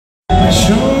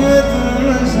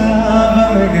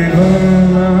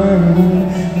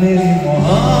मेरी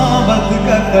मोहब्बत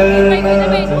का करना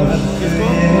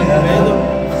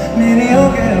मेरी हो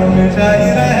के हमेशा ही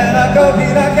रहना, कभी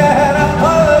ना कहना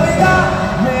अलविदा,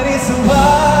 मेरी सुबह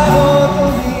हो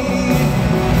तुम्ही,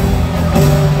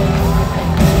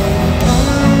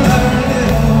 मेरी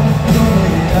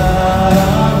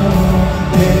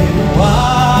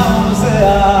दुआओं से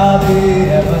आती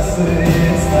है बस ये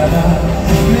सदा,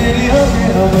 मेरी हो के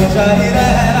हमेशा ही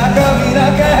रहना, कभी ना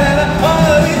कहना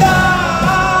अलविदा,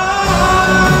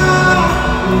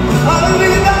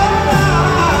 अलविदा।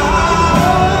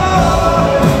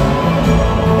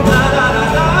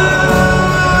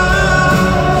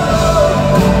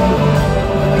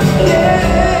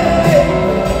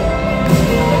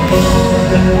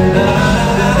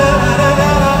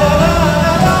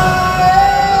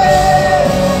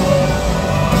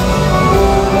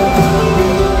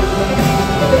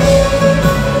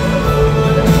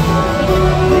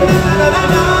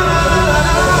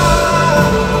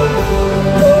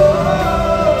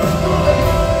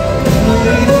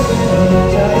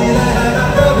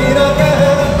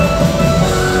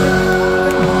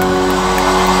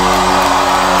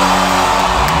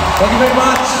 Thank you very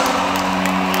much.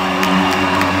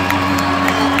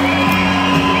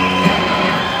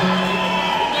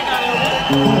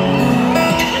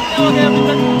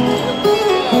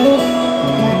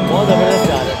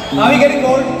 Are we getting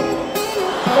cold?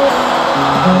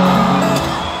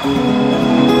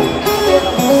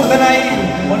 So then I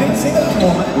want to sing a little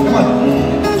more. Come on.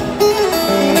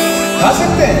 गा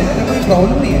सकते हैं, कोई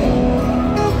प्रॉब्लम नहीं है.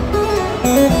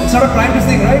 It's not a crime to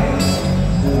sing, right?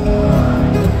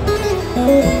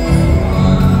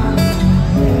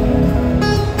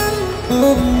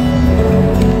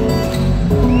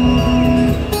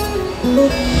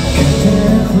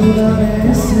 खुदा ने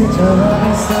इस जगह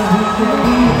में सभी के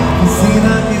लिए किसी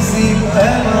ना किसी को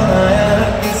है बनाया,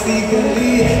 किसी के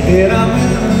लिए तेरा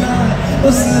मिलना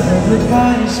उस रब का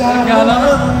इशारा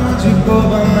मुझको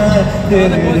बनाया,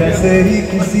 तेरे जैसे ही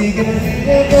किसी के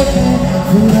लिए कहते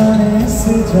खुदा ने इस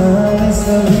जगह में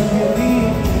सभी के लिए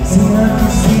किसी ना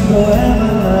किसी को है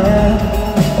बनाया.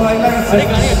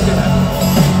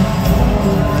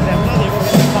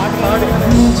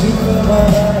 मुझको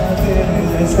बनाया तेरे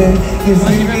जैसे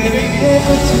किसी के लिए,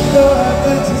 कुछ तो है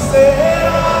तुझसे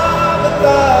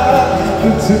राबता,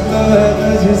 कुछ तो है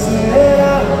तुझसे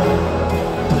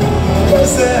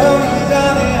वैसे हम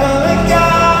जाने हमें क्या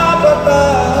पता,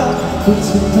 कुछ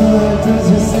तो है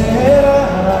तुझसे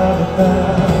राबता.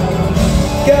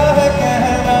 क्या है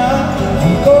कहना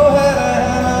हमको है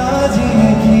रहना,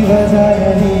 जीने की वजह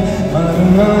यही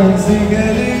मरना इसी के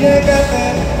लिए कहते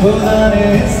खुदा ने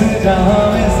इस जहां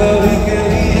में सभी के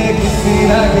लिए किसी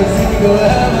ना किसी को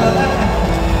है बनाया.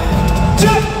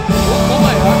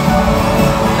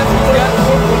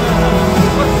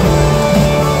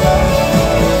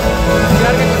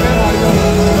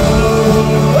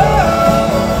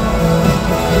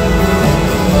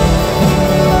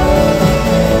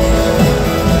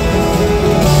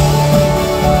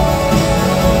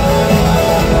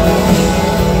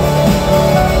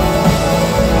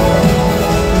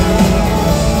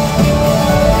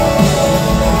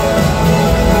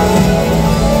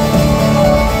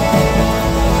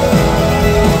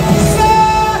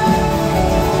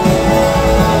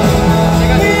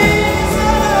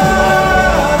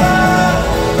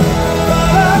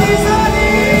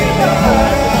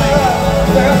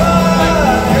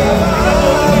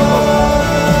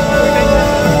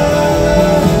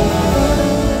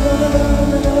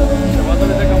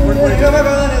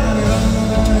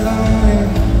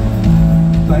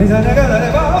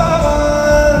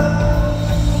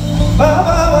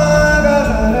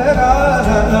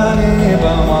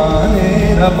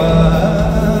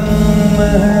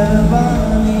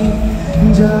 मेहरबानी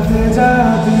जाते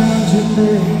जाते मुझे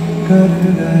कर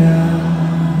गया,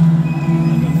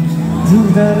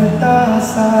 धरता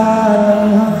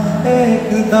सारा एक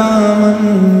दामन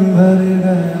भर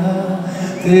गया,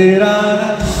 तेरा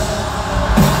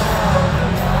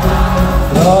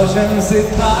रोशन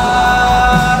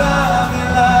सितारा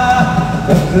मिला,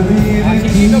 तकदीर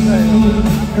की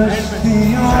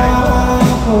कश्तियों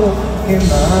को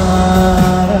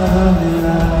किनारा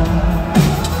मिला,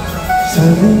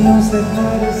 सदियों से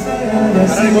घर से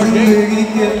जैसे जिंदगी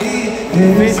के लिए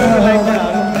तेरे साथ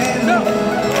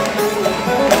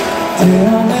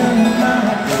तेरा मिलना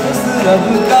उस रब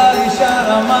का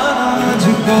इशारा माना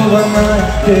मुझको बनाए,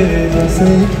 तेरे जैसे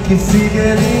किसी के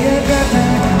लिए कहते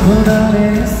खुदा ने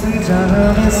इस जहां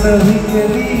में सभी के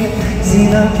लिए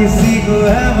सीना किसी को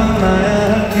है बनाया,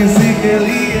 किसी के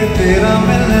लिए तेरा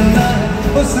मिलना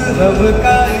उस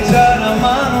सबका इशारा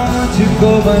मानो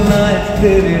मुझको बनाए,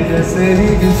 तेरे जैसे ही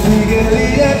किसी के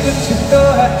लिए कुछ तो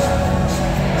है।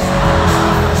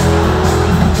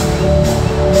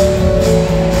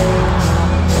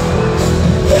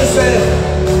 ऐसे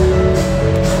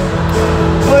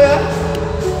हो या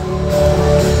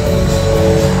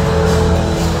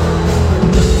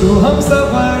तू हम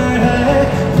सफर है,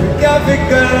 फिर क्या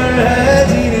फिक्र है,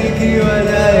 जीने की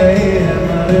वजह यही है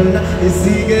मरना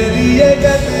इसी के लिए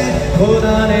कहते हैं।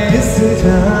 खुदा ने इस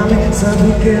जहां में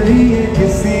सबके लिए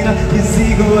किसी ना किसी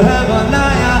को है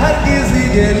बनाया, हर किसी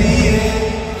के लिए।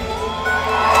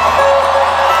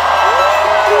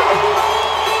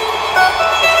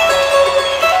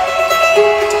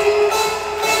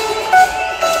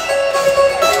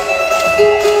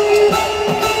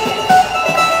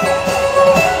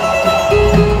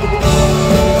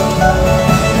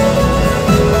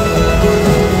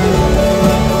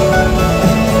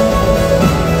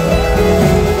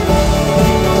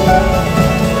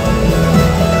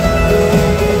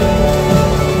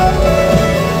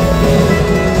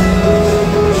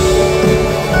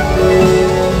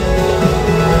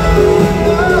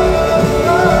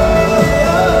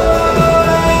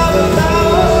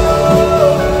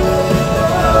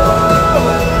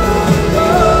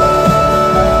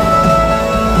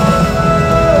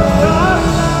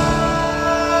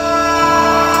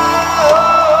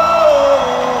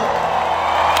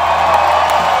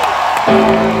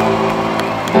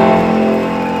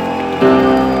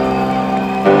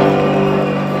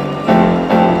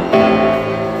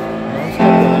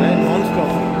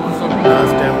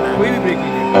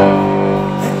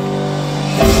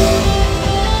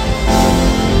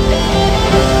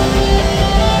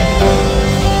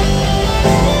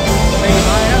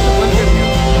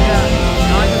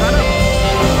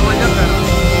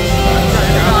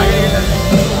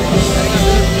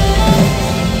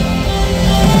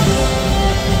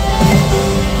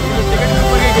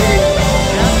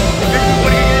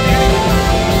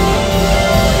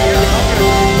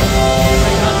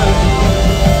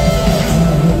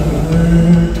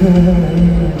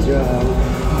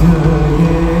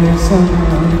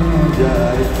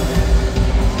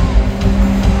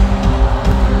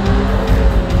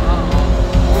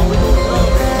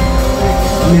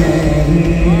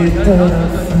 मेरी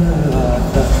तरफ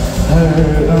आता हर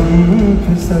गम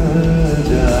फिसल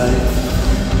जाए,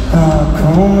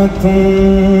 आँखों में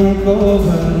तुमको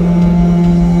भरूं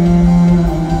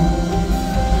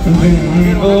बिन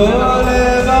बोले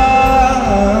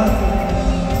बात,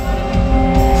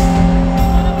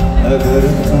 अगर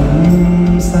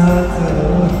तुम साथ हो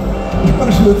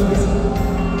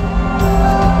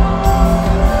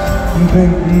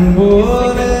बिन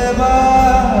बोले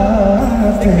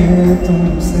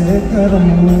तुमसे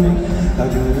करूं,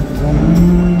 अगर तुम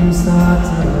साथ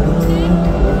हो।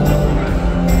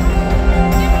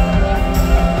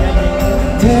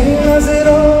 तेरी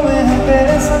नजरों में है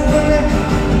तेरे सपने,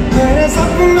 तेरे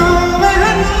सपनों में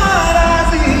है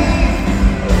नाराजी,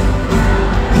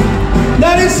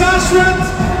 that is शाश्वत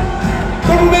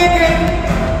तुम बेके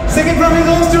singing from his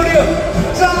own studio।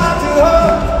 साथ हो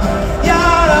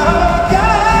यार हो क्या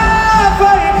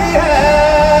फर्क है,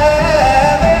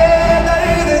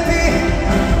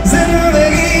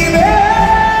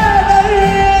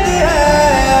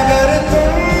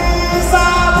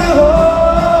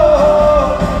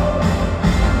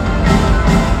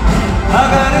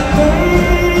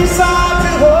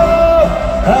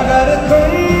 अगर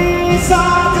तुम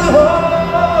साथ हो।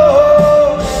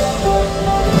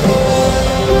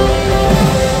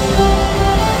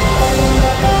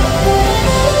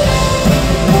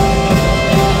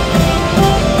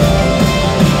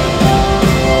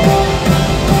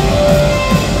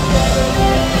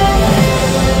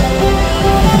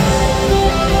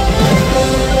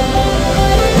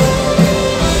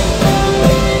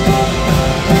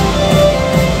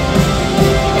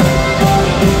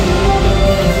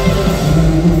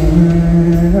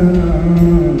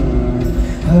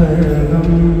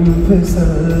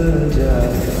 फिसल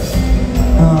जाए,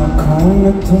 आँखों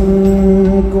में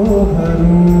तुमको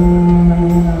भरूं,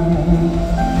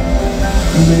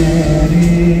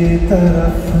 मेरी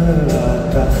तरफ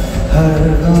आता हर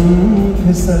गम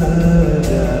फिसल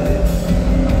जाए,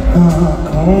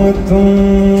 आँखों में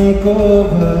तुमको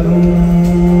भरूं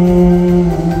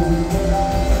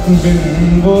बिन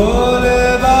बोले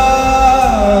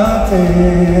बातें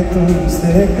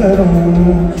तुमसे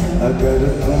करूं, अगर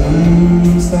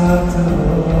तुम साथ हो।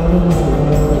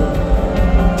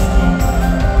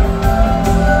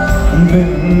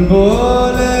 बिन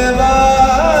बोले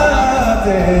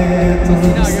बातें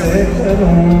तुमसे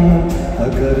करूं,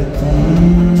 अगर अगर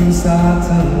तुम साथ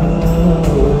हो,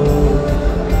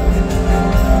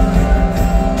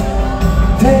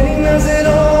 तेरी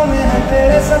नजरों में है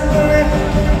तेरे सपने,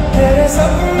 तेरे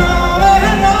सपनों में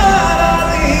है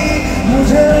नाराज़गी।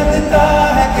 मुझे लगता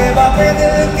है कि बातें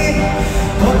दिल की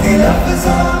होती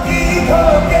लफ्ज़ों की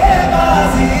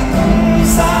धोखेबाजी। तुम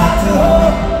साथ हो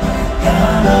क्या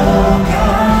ना हो, क्या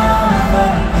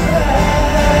फर्क है।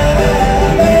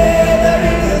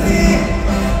 बेदर्द दी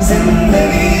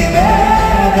जिंदगी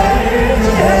बेदर्द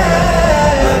है।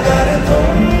 अगर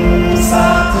तुम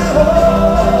साथ हो,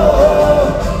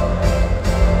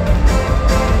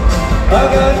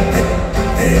 अगर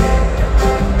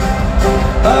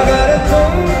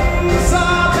तुम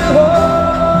साथ हो।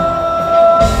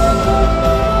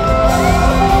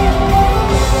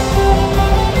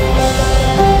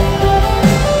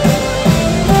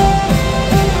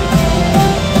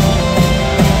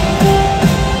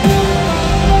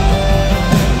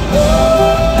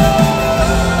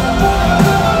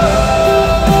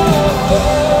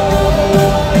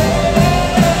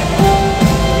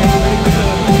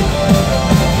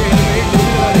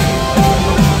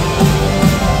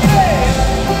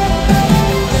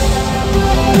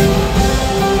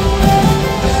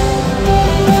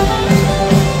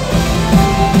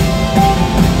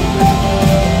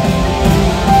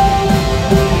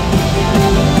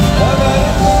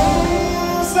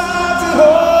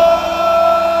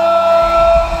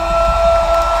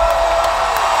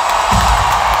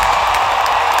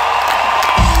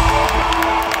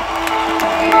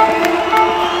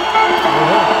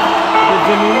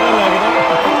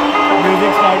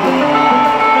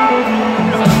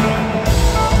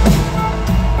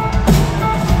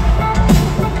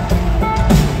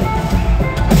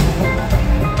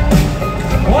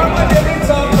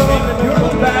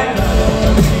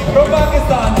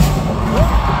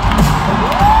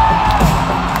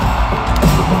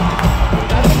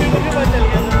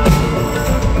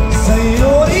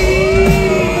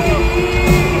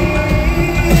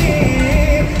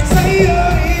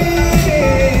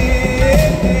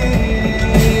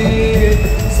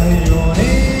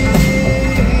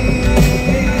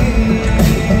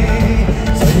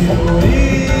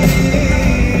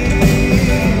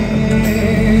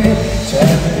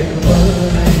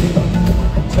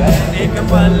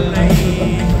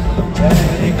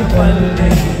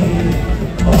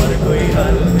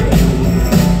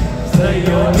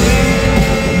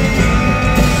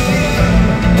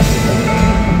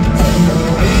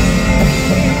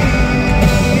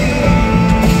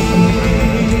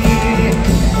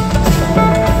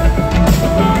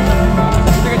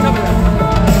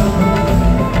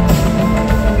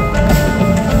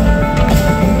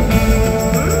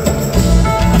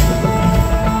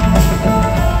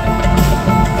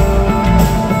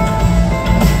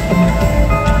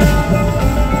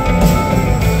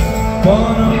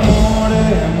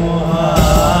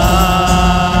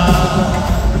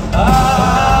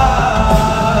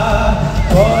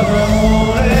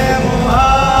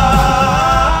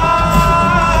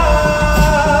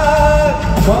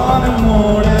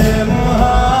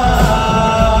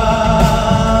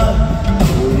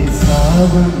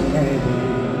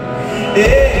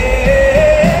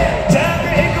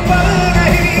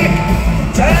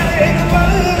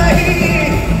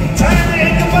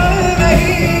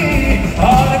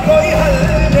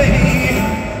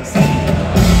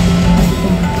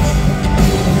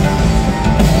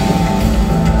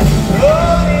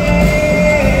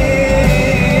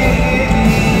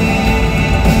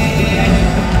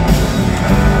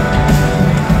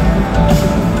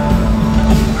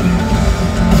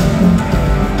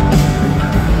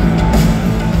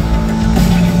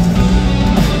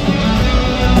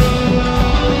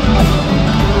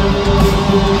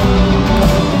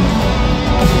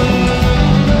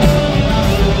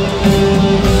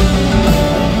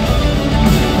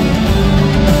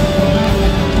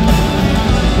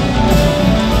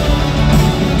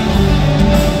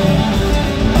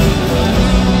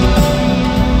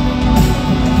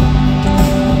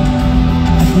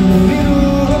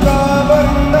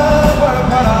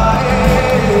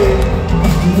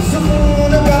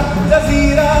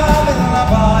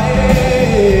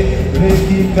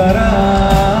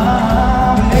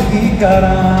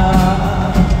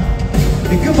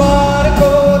 एक बार को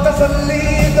तसल्ली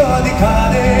तो दिखा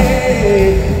दे,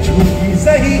 झूठी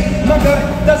सही मगर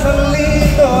तसल्ली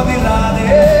तो दिला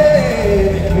दे।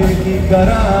 बेकी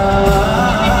करा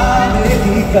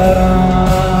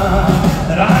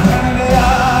राखन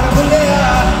यार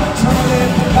बुलिया, छोले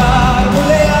पुकार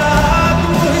बुलिया,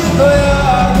 तू ही तो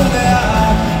यार बुलिया,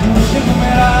 मुश्किल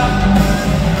मेरा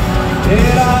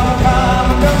तेरा काम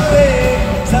कर ले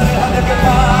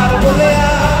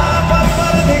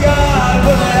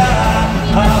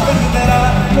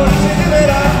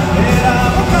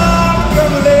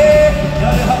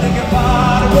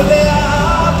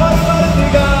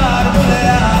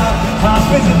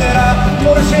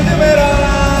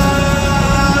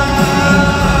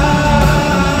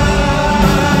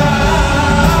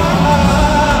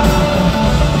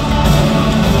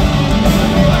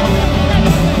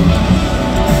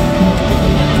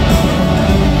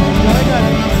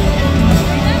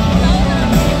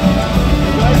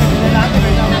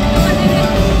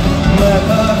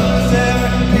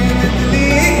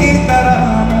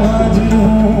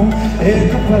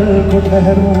को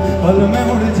ठहरूं पल में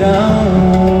उड़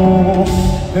जाऊं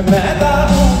मैं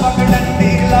दारूं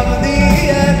पगडंडी लभदी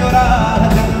है जो राह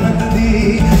जन्नत दी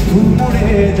तू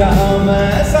मुड़े जा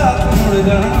मैं साथ मुड़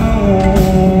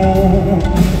जाऊं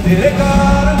तेरे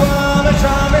कारवां में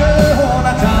शामिल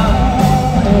होना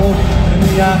चाहूं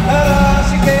दुनिया तलाश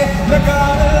के मैं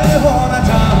काबिल होना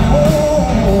चाहूं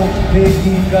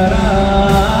बेकी करा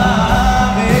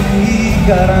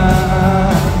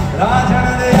राजन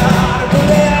दे यार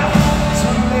बुलिया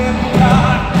सुन ले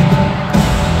पुकार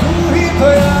तू ही तो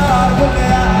यार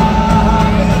बुलिया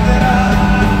तेरा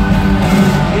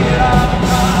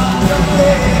पुकार सुन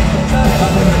ले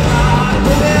सरहद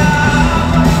बुलिया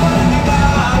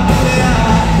बुलिया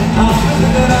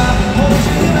तेरा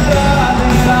मुझे तेरा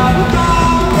पुकार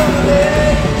सुन ले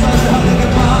सरहद के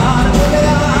पार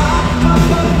बुलिया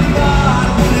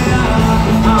बुलिया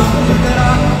तेरा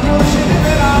मुझे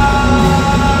तेरा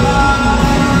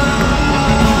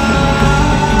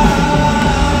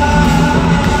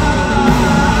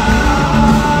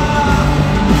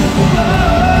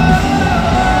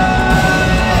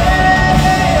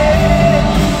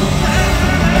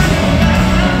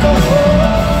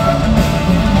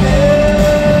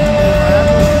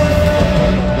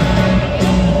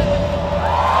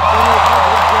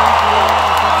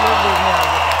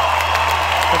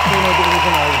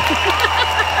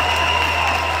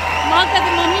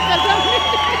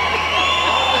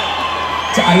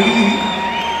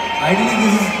Ideally,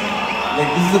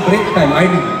 this is a break time.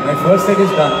 Ideally, my first set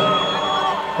is done,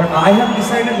 but I have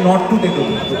decided not to take a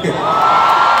break. Okay.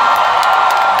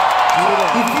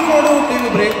 If you want to take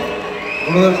a break,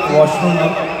 go to the washroom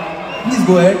now. Please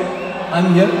go ahead.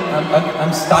 I'm here.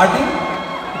 I'm starting.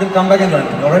 You can come back and join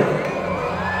me. All right.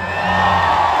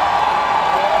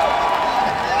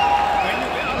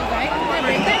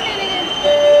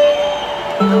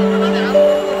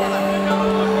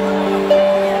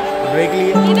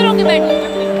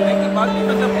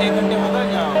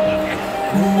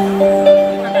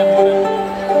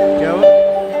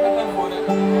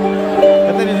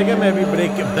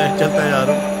 चलता जा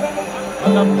रहा हूँ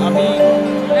मतलब अभी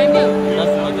 10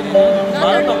 बज रहे हैं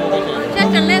 12 तक हो गए अच्छा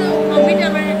चलने दो हम भी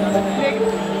चल रहे हैं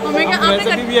हमें क्या आपने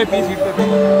वैसे भी वीआईपी सीट पे थे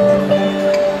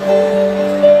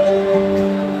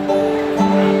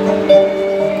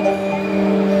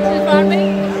इस बार में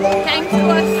थैंक्स टू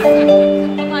अस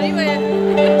हमारी वजह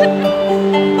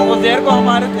वो ज़ेर को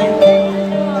हमारे थैंक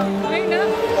नहीं ना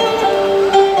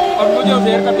और मुझे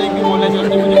ज़ेर का थैंक यू बोलने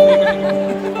चलते मुझे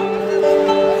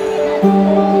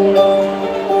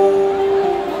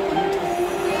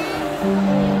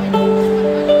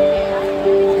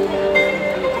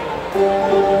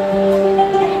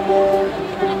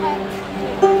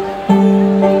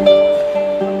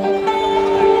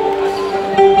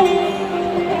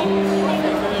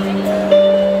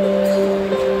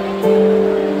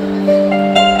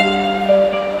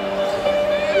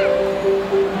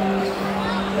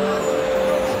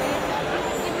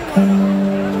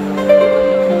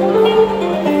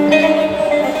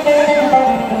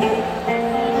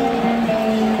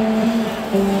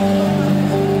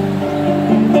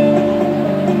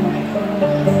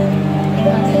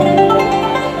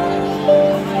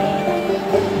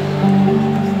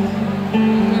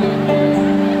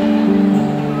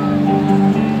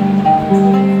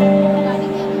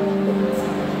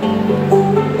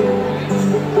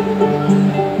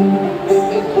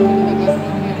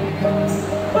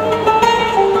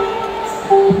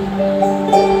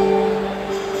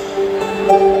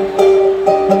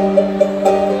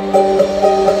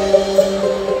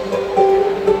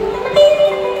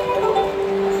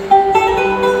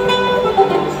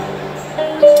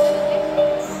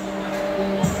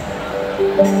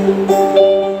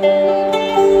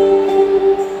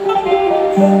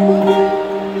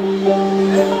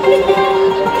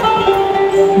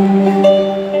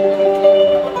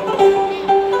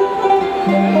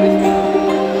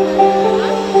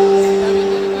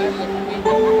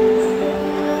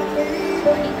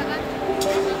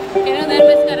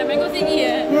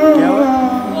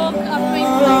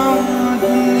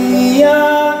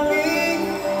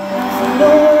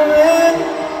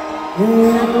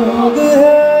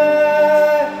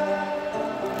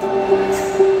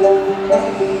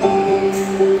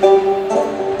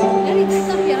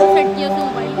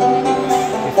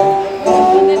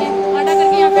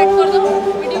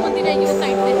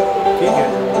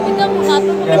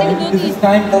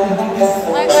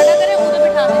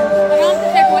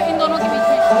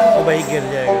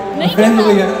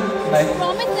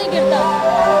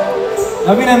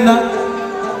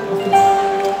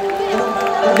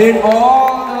Did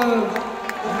all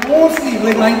mostly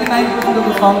like 99% of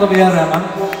the songs of A.R. Rahman.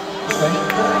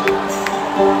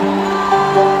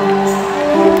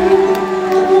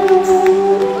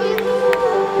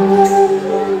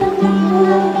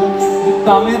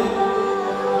 Tamir,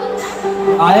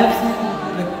 I have seen,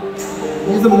 like,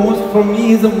 he's the most, for me,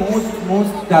 he's the most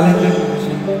talented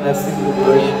musician I've seen in the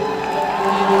world.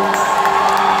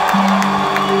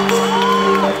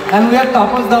 And we have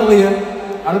tapas over here.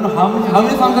 I don't know how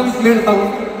many songs have we played at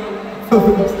tapas?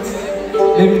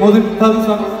 Maybe more than 2,000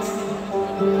 songs.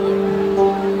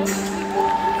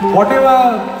 Whatever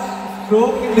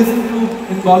stroke you listen to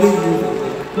in Bollywood music,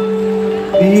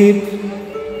 be it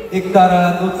ek tara,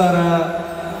 do tara,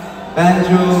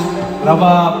 banjo,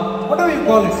 rabab, whatever you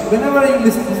call it, whenever you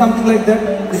listen to something like that,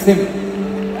 it's him.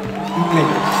 You play.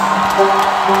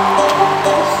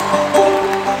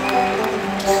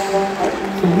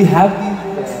 So we have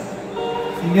these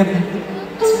senior people.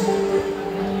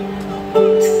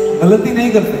 गलती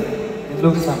नहीं करते इन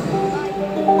लोगों के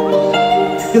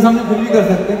सामने फिर भी कर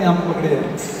सकते हैं कि हम पकड़े जाए.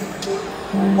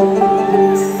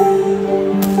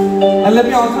 And let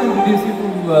me also introduce you to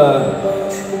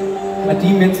my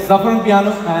teammates, Zafar on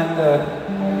piano and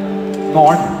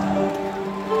Nord,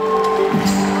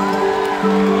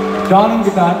 John on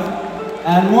guitar,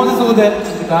 and Moses over there on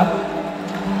guitar,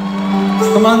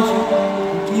 Kamanch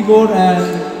keyboard and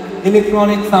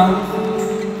electronic sounds,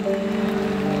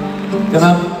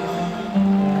 Janab,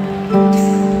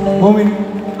 Momin,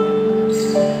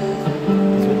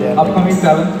 upcoming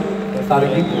talent,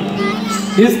 Saraki.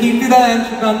 Here's Kirtida and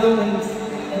Shukanto and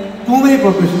too many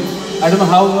percussions. I don't know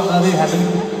how are they handling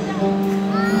it.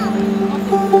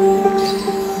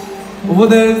 Over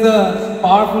there is the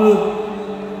powerful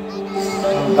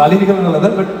Gali Nikal Nalada,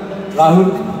 but Rahul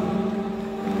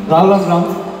on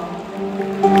drums.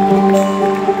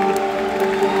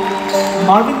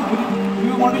 Marvin, do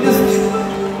you want to just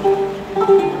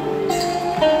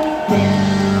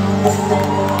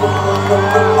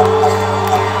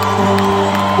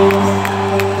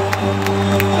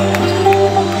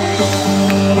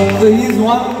so he is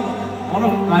one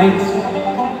of kinds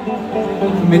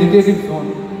of meditative zone.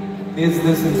 Plays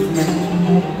this instrument.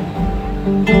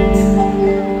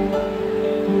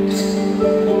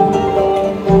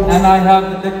 And I have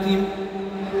the tech team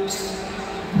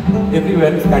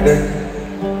everywhere scattered.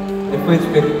 FH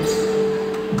Pick,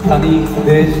 Sunny,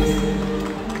 Sudesh,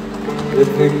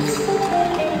 Ritvik,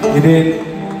 Hiren.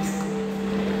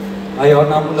 भाई और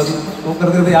नाम बोला वो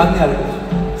करते करते याद नहीं आ रहा.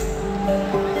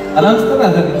 Announce कर रहा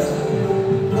था.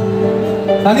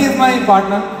 Sunny is my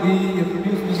partner. We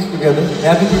produce music together. We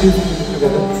have been producing music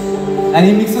together, and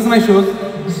he mixes my shows.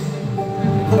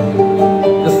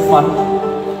 Just for fun.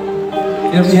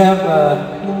 Here we have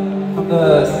from the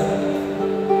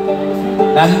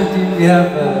management team. We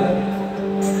have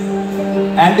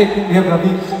and tech team. We have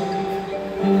Ravi.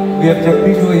 We have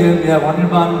Jagdish over here. We have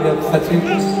Anirban. We have Sachin. We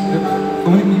have so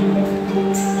many people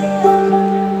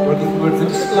working towards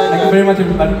it. Thank you very much,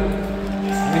 everybody.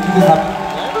 Making this happen.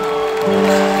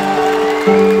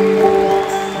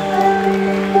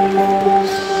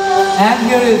 And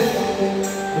here is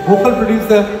the vocal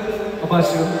producer of our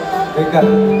show, Veka.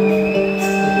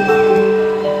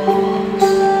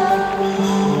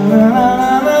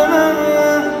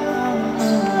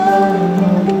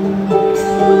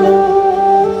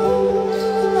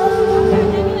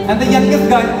 And the youngest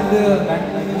guy in the band,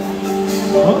 I guess.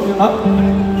 Oh, you're not?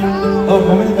 Oh,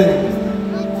 Momin is the youngest.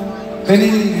 Penny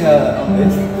on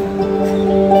this.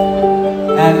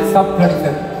 And sub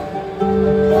 37.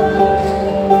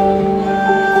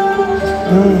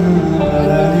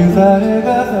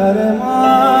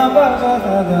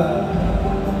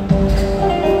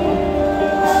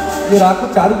 ये रात को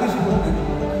चारू की शुरू होती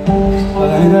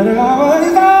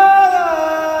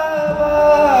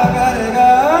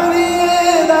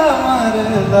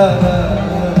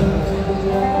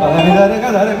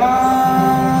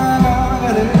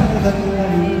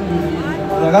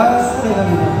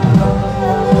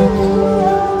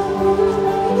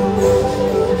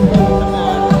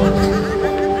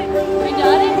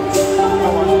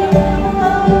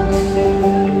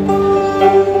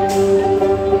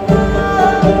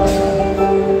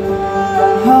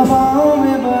हवाओं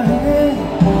में बहे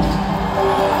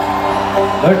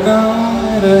घटाओं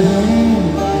में रहे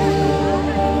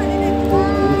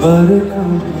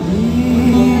बरखों की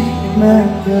मैं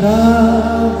तेरा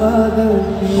बादल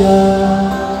किया.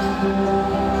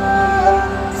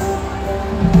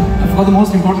 I forgot the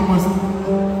most important person,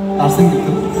 Singh,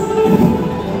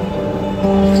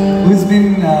 who's been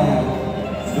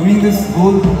doing this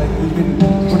whole, like, who's been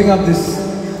putting up this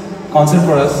concert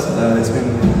for us. It's been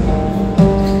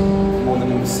more than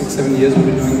 6-7 years we've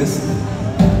been doing this.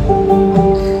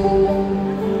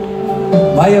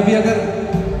 भाई अभी अगर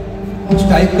कुछ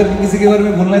टाइप करके किसी के बारे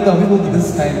में बोलना है तो अभी बोल दो,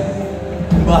 दिस टाइम,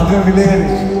 बाद में मिलेगा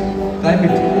नहीं. Type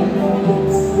it.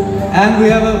 And we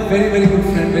have a very, very good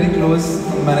friend, very close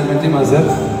management team as well.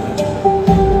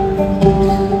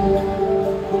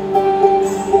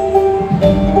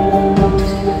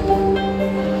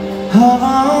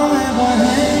 हवाओं में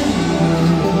बहेंगे,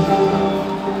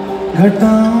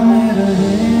 घटाओं में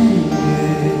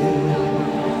रहेंगे,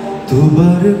 तू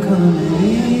बरखा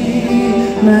मेरी,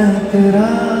 मैं तेरा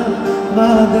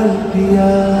बादल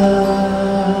पिया,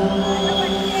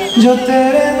 जो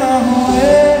तेरे ना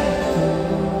हुए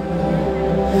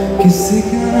किसी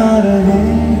के ना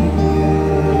रहेंगे,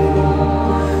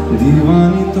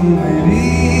 दीवानी तू मेरी,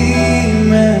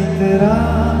 मैं तेरा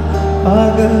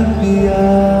पागल पिया,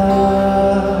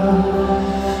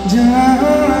 जहाँ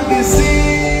किसी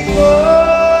को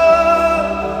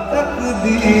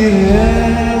तकदीर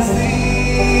ऐसी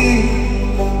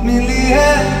मिली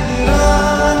है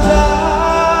रांझा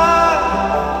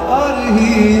और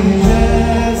हीर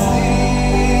जैसी,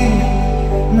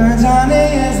 न जाने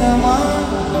ये ज़माना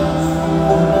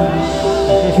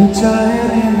क्यों चाहे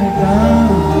रे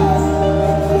मिटाना,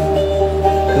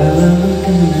 कलंक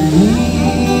नहीं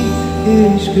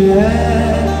इश्क है,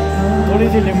 थोड़ी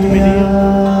सी लिफ्ट मिली है,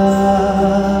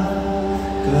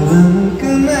 कलंक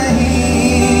नहीं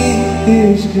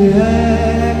इश्क है,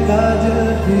 काजल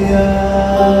पिया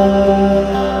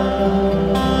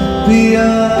पिया।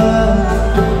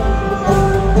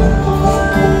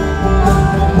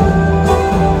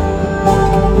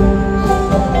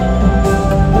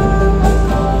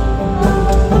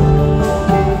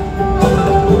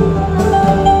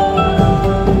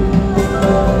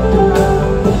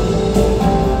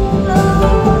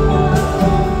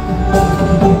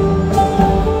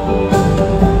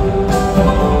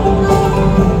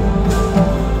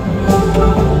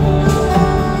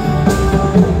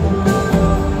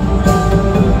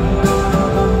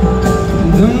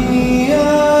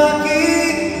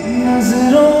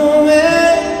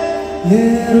 ये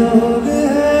रोग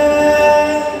है,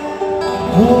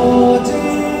 हो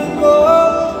जिनको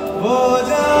वो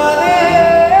जाने,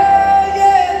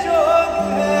 ये जोग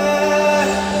है,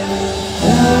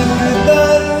 एक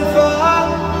तरफा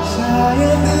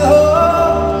शायद हो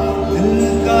दिल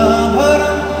का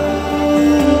भरम,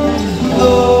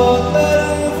 दो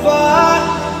तरफा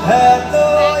है तो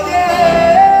ये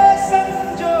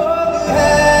संजोग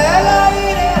है, लाई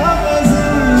रे हम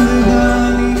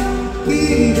जिंदगानी की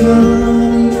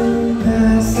कहानी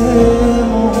ऐसे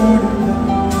मोड़ कर,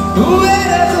 हुए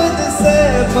तुझसे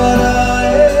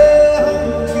पराए हम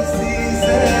किसी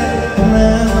से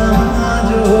नैना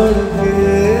जोड़ के,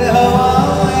 हवा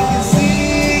में किसी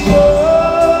को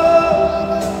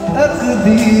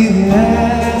तकदीर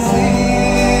ऐसी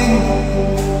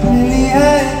मिली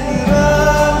है कि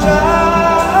रांझा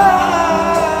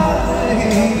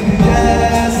हीर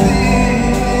जैसी,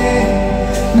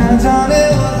 न जाने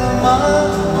वो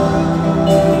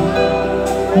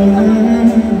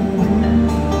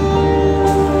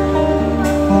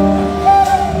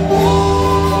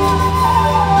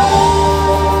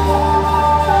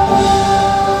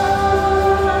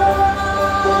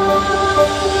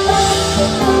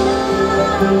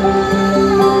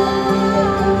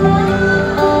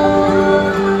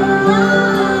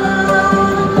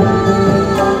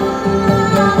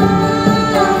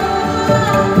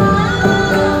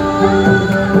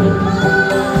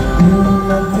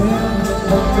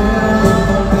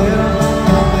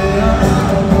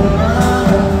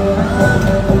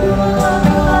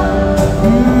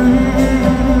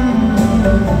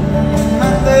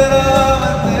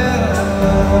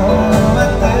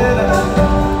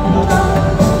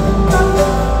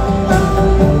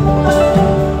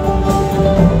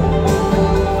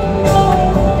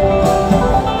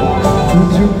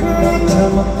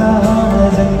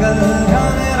जंगल का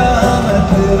मेरा मैं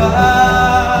तेरा,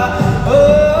 ओ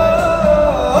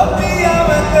पिया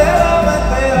मैं तेरा, मैं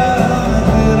तेरा, मैं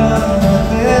तेरा, मैं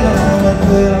तेरा, मैं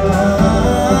तेरा,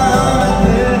 मैं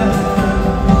तेरा,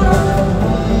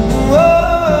 ओ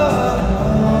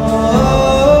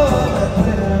मैं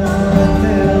तेरा,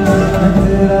 मैं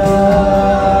तेरा।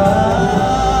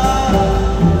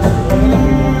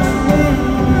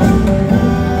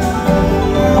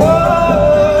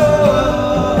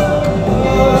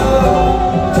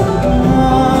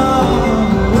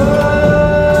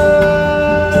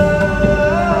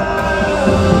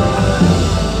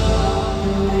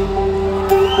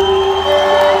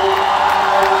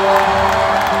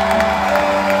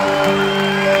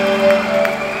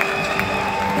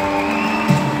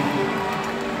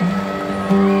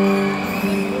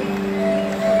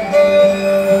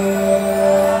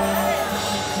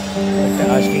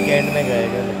 आशिकी के एंड में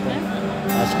गाएगा लगता है,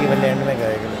 आशिकी वाले एंड में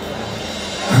गाएगा लगता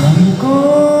है। हमको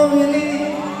मिली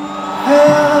है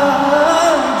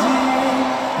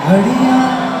घड़ियां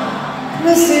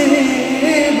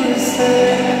नसीब से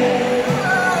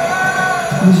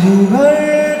जी भर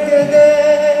के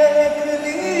देख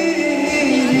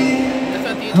लीजिए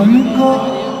हमको,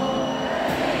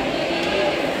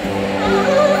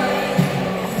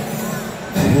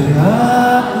 फिर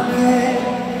आपके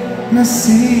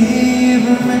नसीब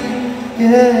में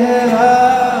ये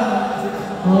रात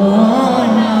हो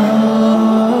ना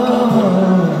हो,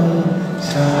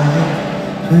 शायद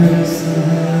फिर से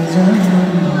जन्म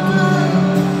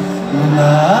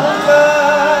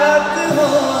मुलाकात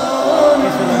हो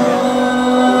ना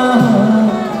हो,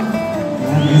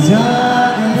 लग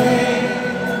जाए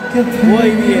कि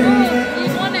फिर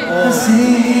हंसी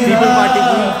रात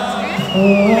हो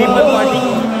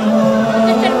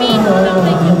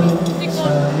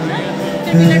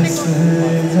फिर से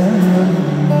जन्म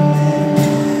में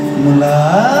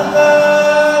मुलाकात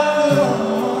हो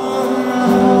ना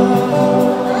हो,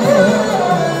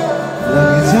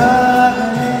 लग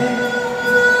जाने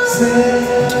से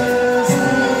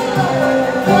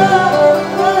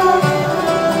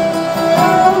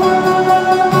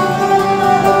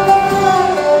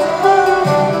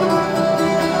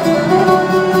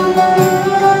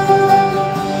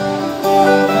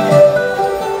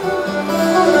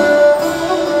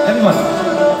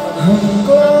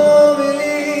हमको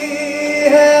मिली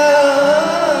है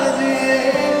आज ये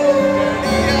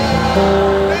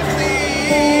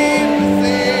नसीब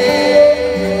से,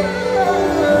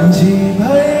 जी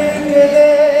भर के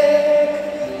देख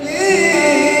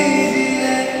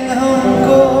लीजिए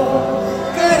हमको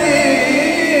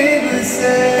करीब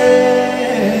से,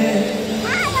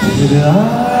 फिर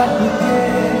आपके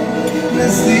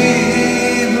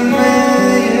नसीब में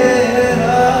ये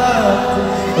रात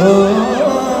हो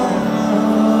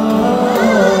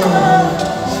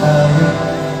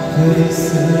फिर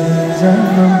से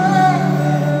जन्म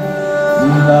में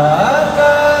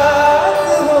मुलाकात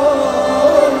हो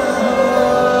ना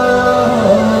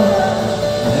हो,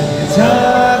 लग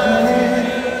जाने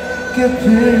के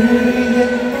फिर ये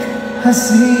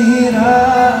हंसी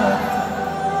रात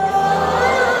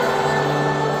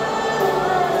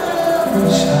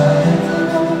शायद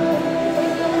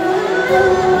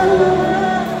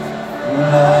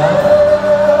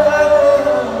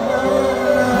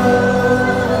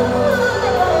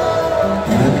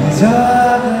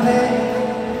जाने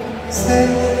से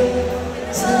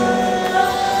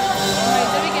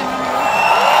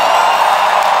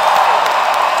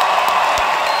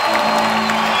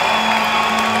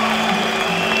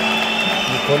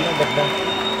खोलना डब्बा,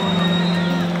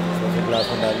 ग्लास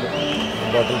में डाल दो,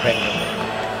 बॉटल फेंक दो,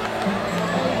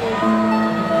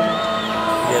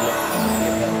 ये लो,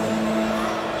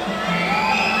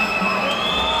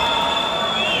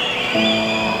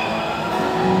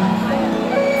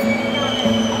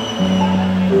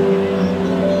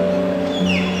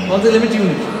 बहुत लेट ट्यून,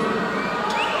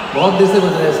 बहुत देर से बज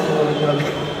रहा है इसको,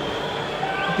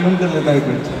 ट्यून कर लेता है एक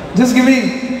minute, just give me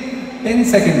 10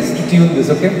 seconds to tune this,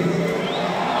 okay?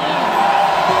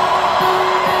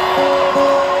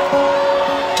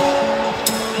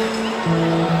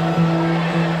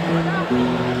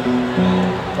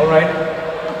 All right.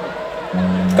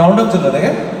 Countdown चल रहा था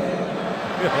क्या?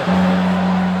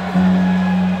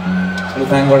 चलो,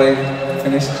 thank God I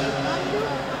finished.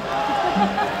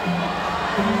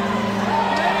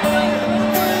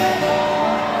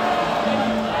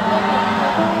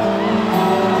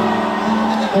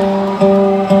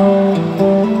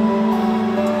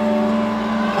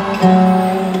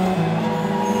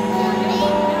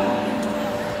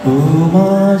 ओ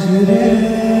माजरे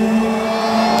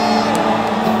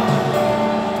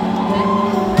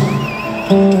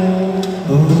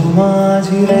ओ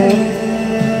माजरे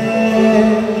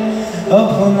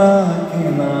अपना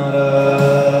किनारा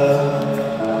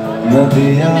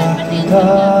नदिया की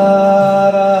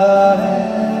धारा है,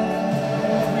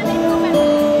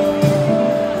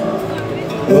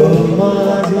 ओ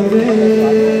माजरे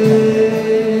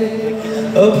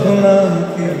अपना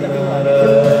किनारा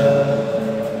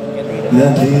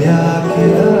नदिया की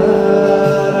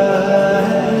धारा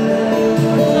है,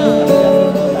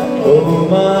 ओ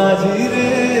माजरे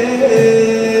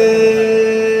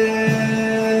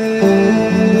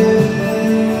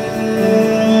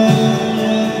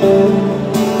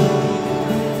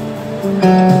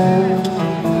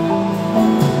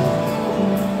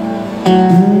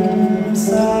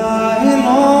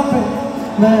साहिलों पे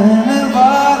बहने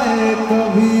वाले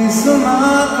कभी सुना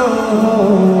तो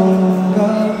होगा,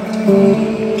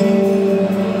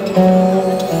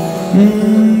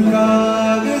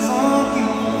 कागजों की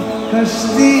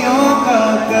कश्तियों का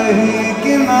कहीं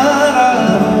किनारा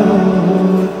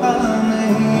होता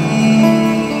नहीं,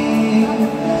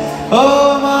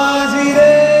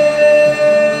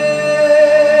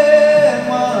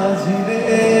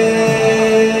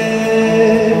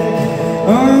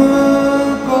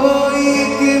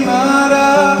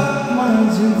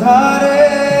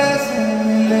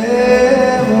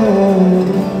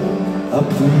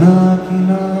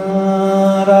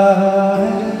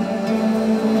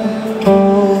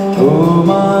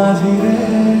 माझी रे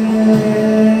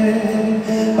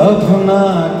अपना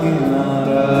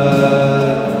किनारा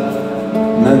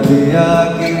नदिया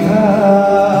की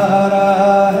धारा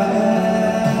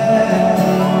है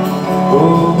ओ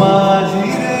माझी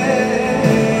रे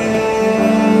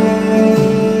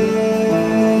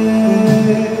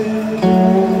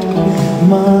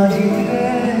माझी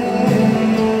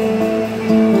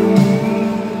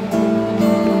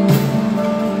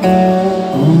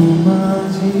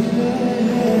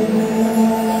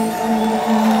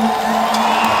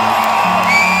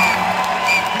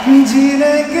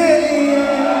जीने के लिए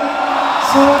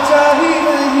सोचा ही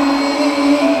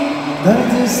नहीं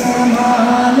दर्द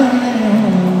संभालने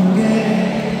होंगे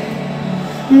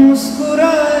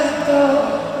मुस्कुराए तो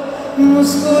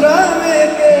मुस्कुराने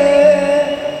के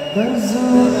दर्द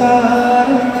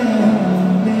उतारने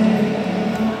होंगे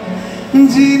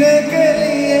जीने के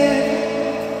लिए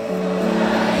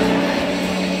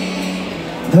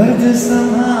दर्द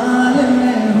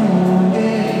संभालने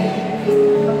होंगे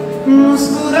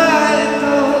मुस्कुराए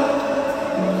तो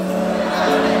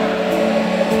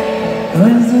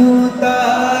दर्द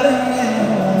उतारने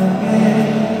होंगे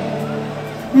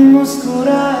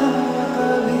मुस्कुराए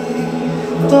कभी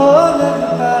तो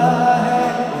लगता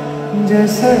है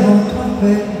जैसे होठों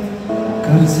पे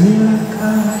कर्ज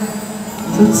रखा है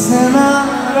तुझसे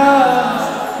नाराज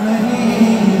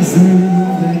नहीं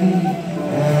जिंदगी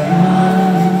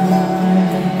है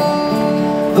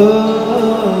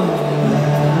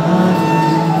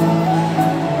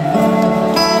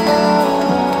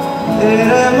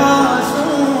तेरे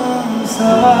मासूम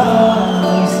सवाल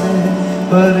से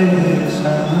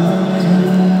परेशान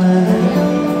मैं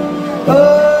ओ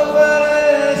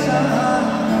परेशान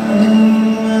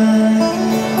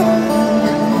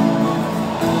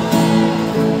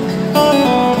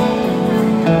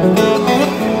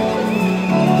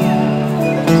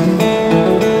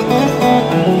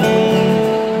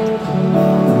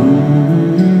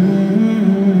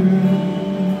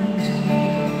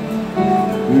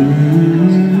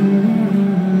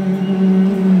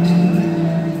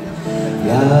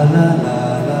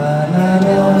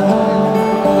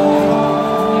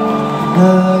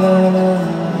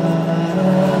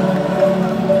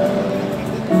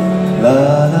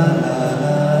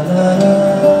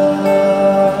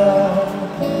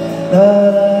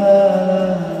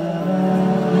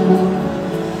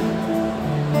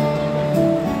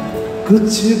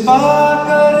कुछ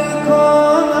पाकर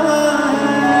खोना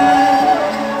है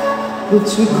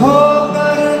कुछ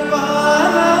खोकर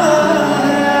पाना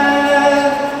है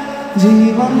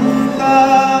जीवन का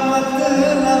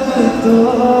मतलब तो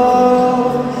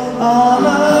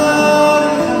आना और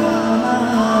जाना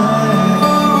है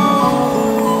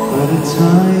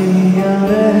परछाइयाँ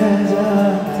रह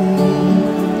जाती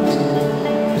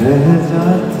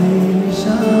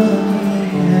निशानी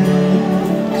है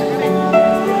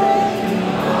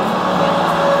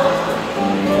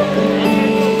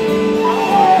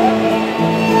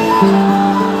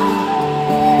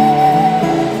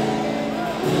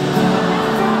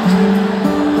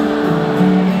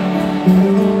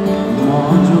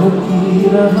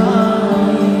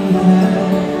रहानी है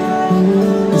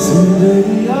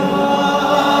जिंदगी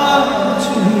कुछ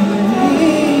भी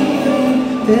नहीं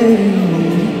तेरी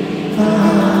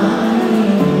कहानी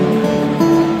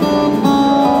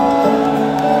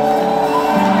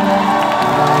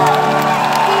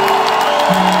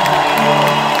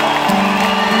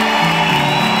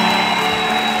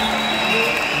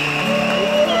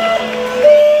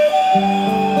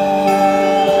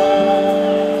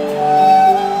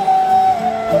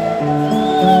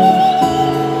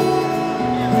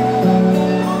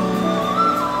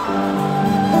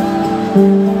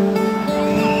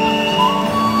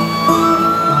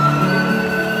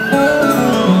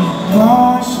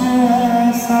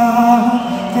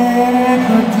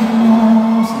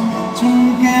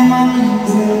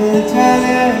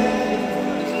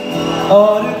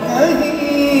और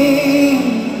कहीं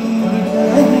दूर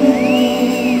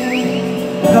कहीं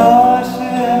काश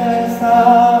ऐसा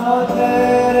हो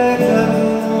तेरे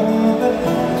कदमों पे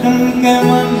चुन के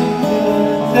मन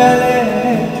चले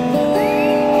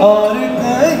और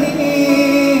कहीं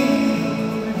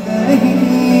कहीं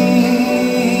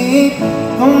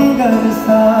तुम घर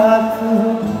साथ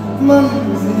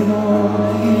मंजिलों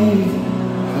की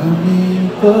कभी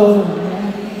तो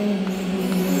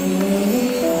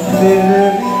तेरे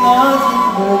बिना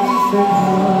जिंदगी से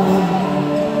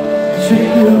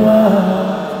शिकवा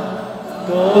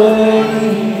कोई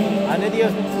आने दिया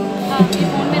हाँ, ये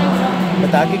फोन मेरा गिरा।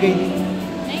 बता के गई थी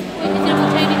नहीं, कोई किसी ने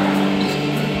पूछा ही नहीं।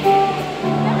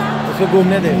 उसको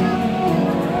घूमने दे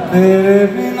तेरे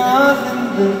बिना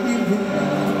जिंदगी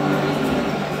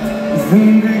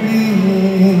जिंदगी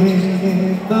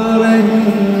तो नहीं,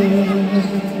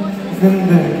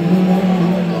 जिंदगी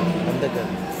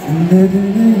जिंदगी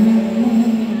नहीं,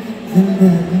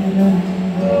 जिंदगी नहीं,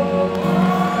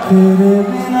 तेरे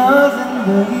बिना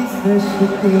जिंदगी से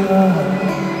शिकवा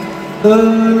तो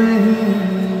नहीं।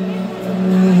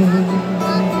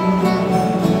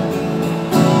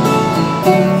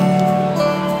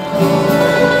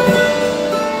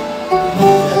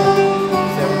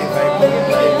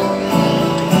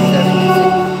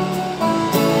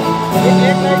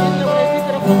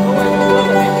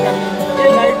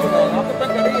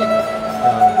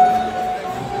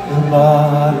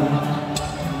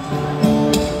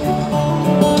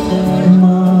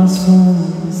 मासूम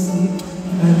सी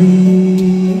कली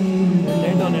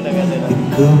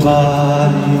एक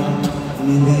बार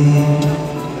मिले,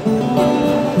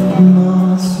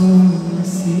 मासूम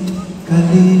सी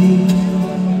कली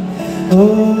ओ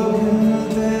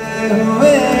खिलते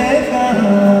हुए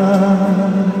कहाँ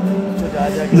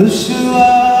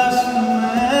दुश्वास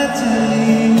में चली,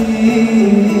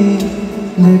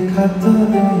 देखा तो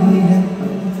नहीं है,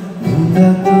 ढूंढा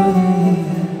तो नहीं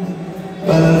है,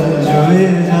 पर जो ये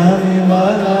जाने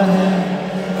वाला है,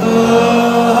 ओ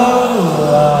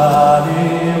आने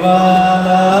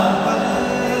वाला पल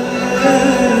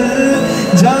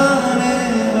जाने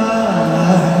वाला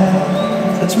है,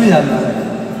 सच में जानना है,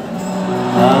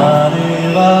 आने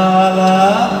वाला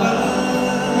पल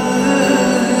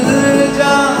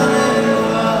जाने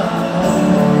वाला है।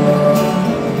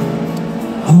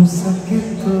 हो सके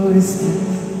तो इसे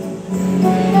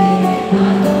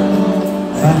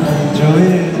जो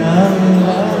ये जाने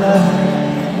वाला है,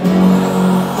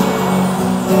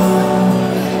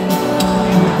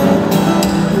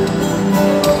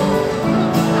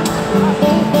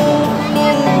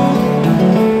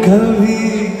 कभी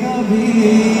कभी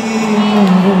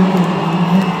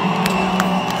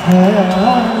ख्याल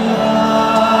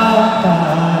आता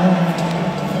है,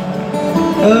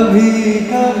 कभी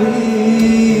कभी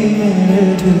मेरे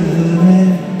दिल में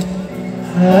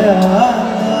ख्याल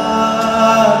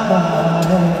आता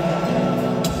है।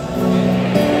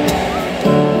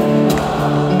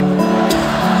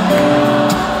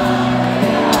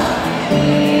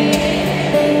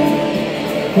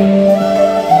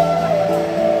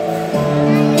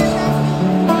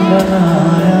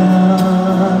 बनाया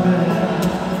गया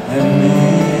है मेरे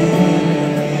लिए,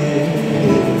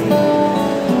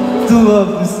 तू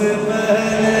अब से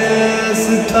पहले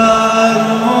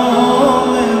सितारों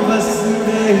में बस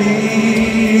गई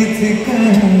थी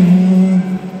कहीं,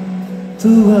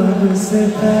 तू अब से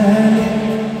पहले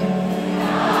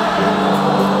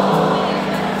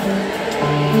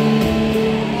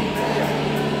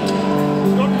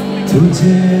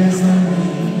तुझे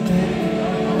ज़मीन पे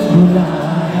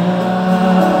बुलाया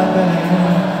गया।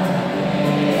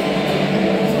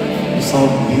 So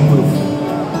beautiful,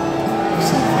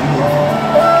 so beautiful.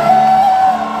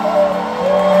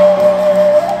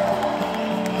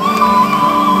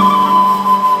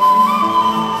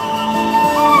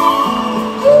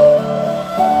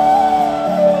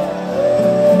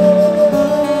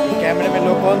 कैमरे में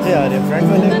लोग कौन से आ रहे हैं? फ्रंट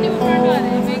वाले?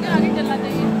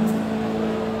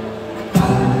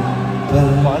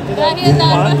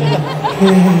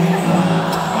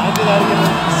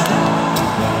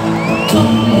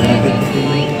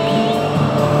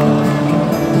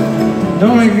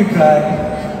 Don't make me cry.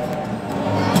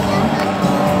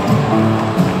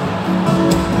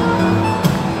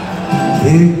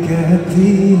 ये कहती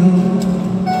हो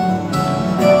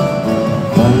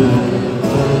पल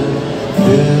पल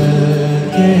दिल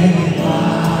के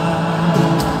पास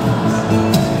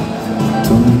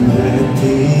तुम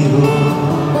रहती हो,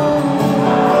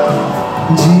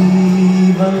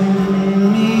 जीवन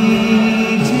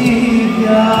मीठी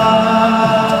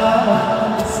प्यास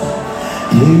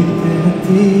ये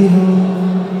कहती हो,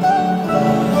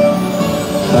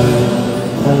 पल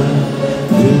पल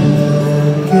दिल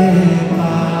के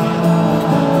पास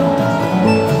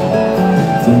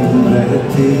तुम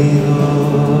रहती हो।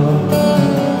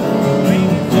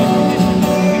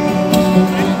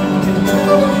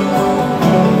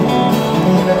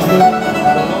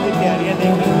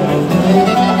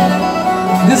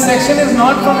 This section is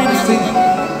not for me to sing.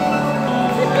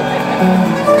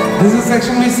 This is a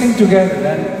section we sing together,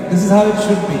 and this is how it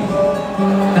should be.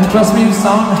 And trust me, you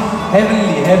sound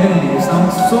heavenly, heavenly. You sound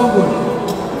so good.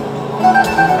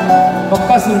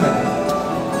 पक्का सुर में।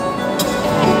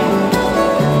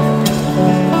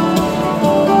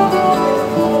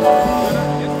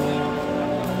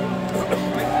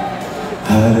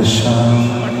 हर शाम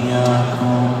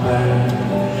आँखों पर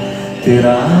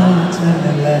तेरा आंचल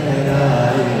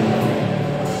लहराए,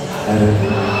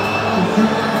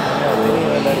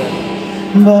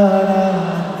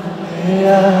 बारात ले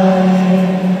आए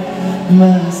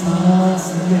मैं सांस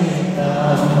लेता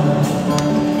हूँ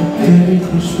तेरी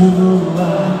खुशबू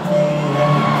आती है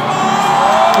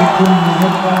एक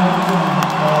मुलाकात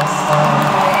सा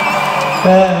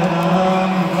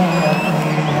पैगाम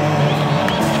आती है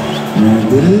मैं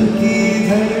दिल की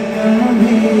धड़कन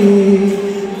भी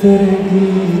तेरे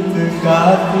गीत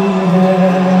गाती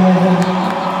है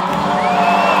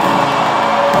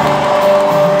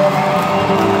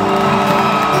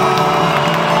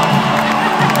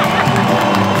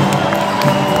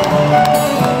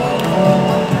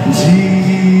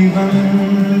जीवन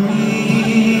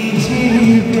मीठी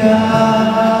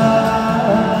प्यास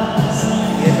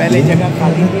ये पहले जगह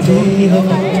खाली थी तो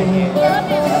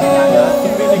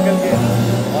निकल के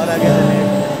और आगे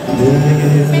चले।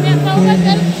 मैंने आपको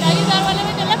कल 40,000 वाले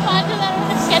में चला 5,000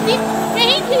 में क्षति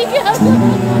नहीं ठीक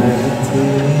है।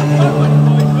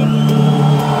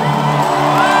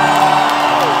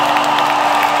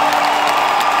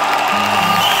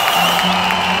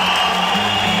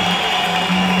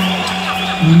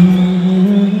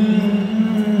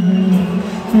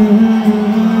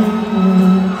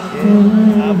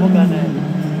 आपको गाना है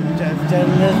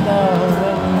चलता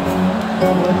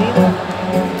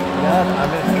यार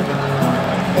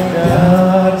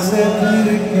प्यार से फिर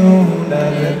क्यों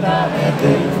डरता है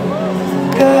दिल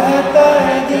कहता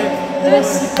है कि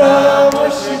रास्ता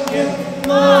मुश्किल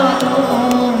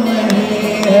मालूम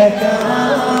नहीं है कहाँ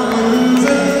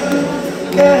मंजिल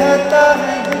कहता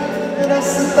है कि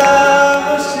रास्ता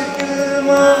मुश्किल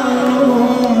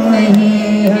मालूम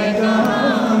नहीं है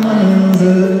कहाँ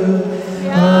मंजिल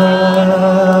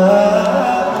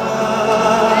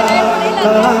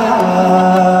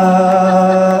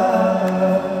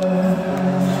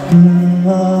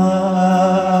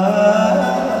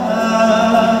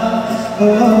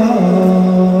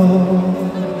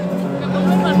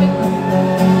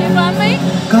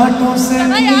कांटों से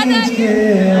खींच के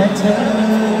अच्छा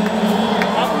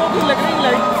आप लोग की लग रही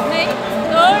light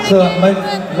So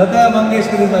Lata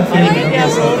Mangeshkar is my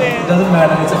favorite. So it doesn't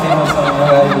matter. It's a famous song.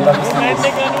 I love this light song.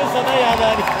 ने गाने सदा याद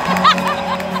आ रही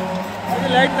मुझे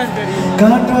लाइट बंद करिए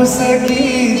कांटों से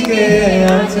खींच के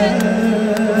आंचल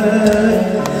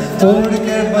तोड़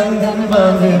के बंधन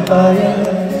बांधे पायल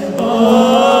ओ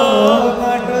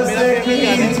कांटों से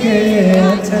खींच के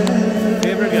आंचल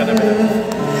फेवरेट गाना मेरा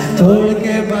तोड़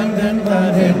के बंधन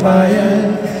बांधे पायल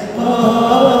ओ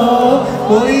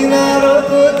कोई ना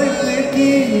रोको दिल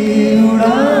की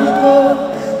उड़ान को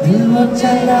दिल वो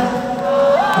चला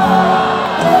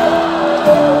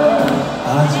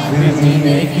आज फिर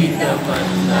जीने की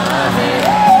तमन्ना है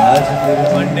आज फिर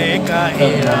मरने का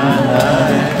इरादा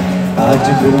है आज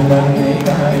फिर मरने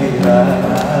का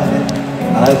इरादा है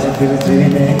आज फिर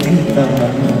जीने की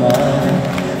तमन्ना है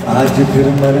आज फिर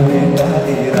मरने का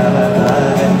इरादा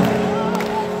है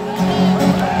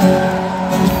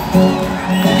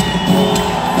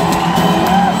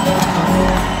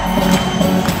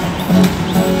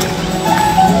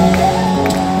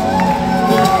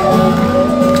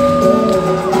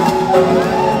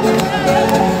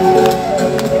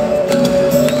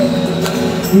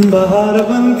बाहर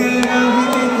बन के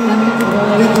अभी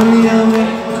तुम्हारी दुनिया में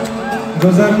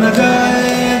गुजर न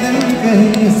जाए दिन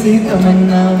कहीं इसी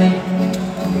तमन्ना में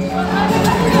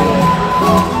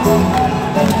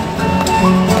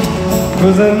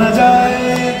गुजर न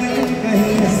जाए दिन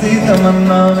कहीं इसी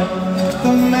तमन्ना में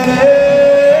तुम मेरे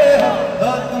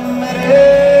हो तुम मेरे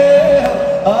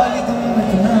हो आज तुम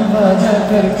इतना वादा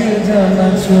करके जाना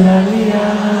चुरा लिया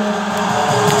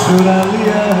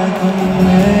है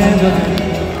तुमने जो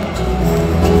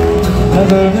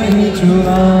नजर नहीं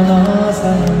चुराना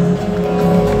सनम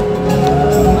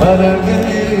बदल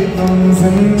गई तुम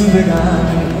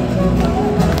जिंदगानी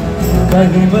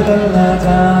कहीं बदलना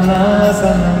जाना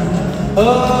सनम ओ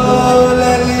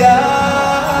ले लिया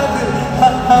दिल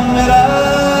मेरा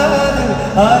दिल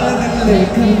हाल दिल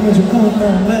लेकर मुझको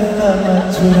ना मिलाना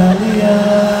चुरा लिया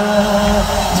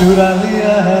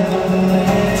है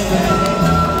तुमने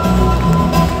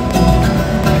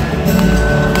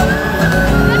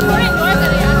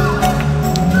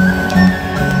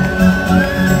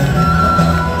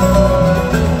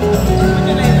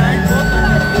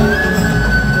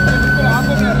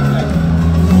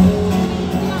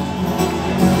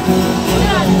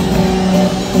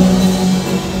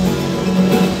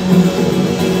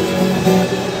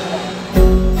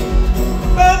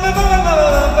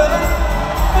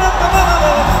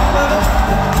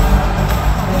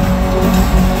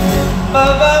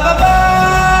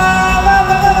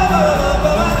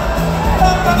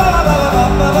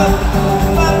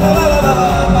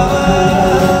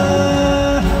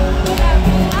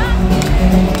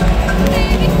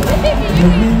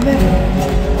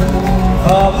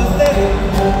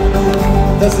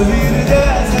तस्वीर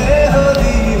जैसे हो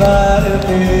दीवार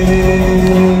पे,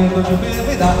 तुझ पे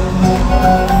विदा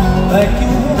मैं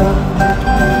क्यों ना,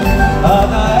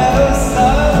 आता है गुस्सा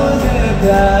मुझे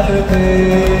प्यार पे।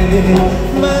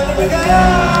 मैं लुट गया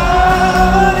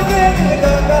मन के दिल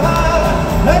का कहा,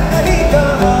 मैं कहीं का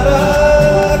मारा,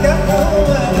 क्या कहूँ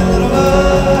मैं दिलरुबा।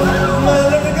 मैं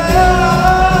लुट गया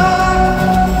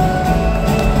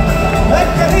मैं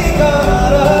कहीं का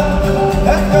मारा,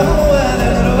 क्या कहूँ मैं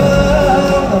दिलरुबा।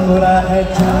 बुरा है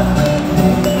जादू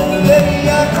तेरी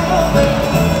आँखों में,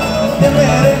 ये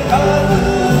मेरे काबू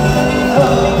हो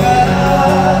गया।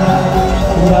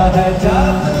 बुरा है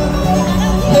जादू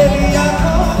तेरी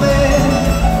आँखों में,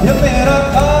 ये मेरा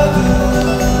काबू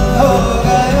हो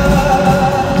गया।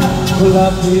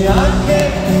 गुलाबी आँखें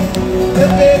ये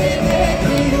तेरी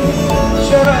देखी,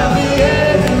 शराबी ये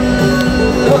दिल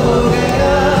हो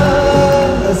गया।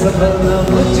 समझना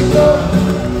मुझको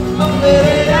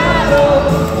मेरे यारो,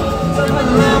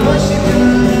 समझना मुश्किल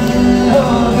हो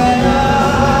गया।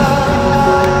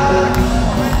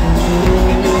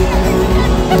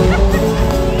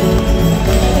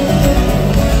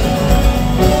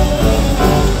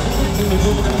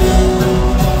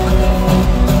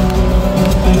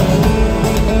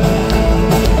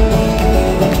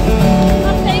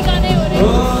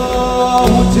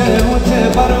 मुझे मुझे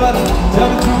पर्वत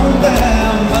जब चूमते हैं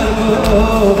अंबर को,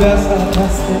 वैसा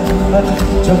हंसते अंबर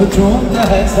जब चूमता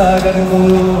है सागर को।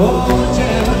 मुझे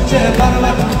मुझे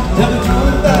पर्वत जब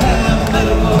चूमता है अंबर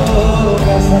को,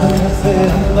 वैसा हंसते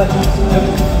अंबर जब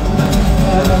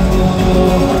सागर को।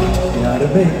 यार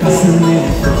बेकस में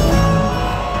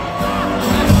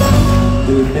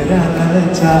दिल मेरा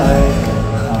ललचाए,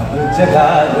 ख्वाब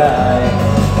जगा जाए।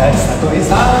 ऐसा कोई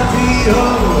साथी हो,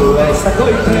 ऐसा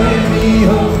कोई प्रेमी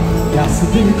हो, प्यास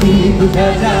दिल की बुझा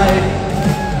जाए।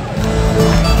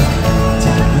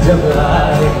 चांद जब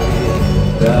आए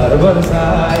प्यार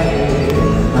बरसाए,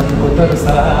 हमको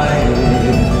तरसाए।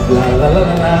 ला ला ला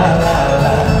ला ला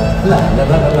ला ला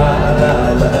ला ला ला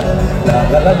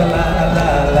ला ला ला ला ला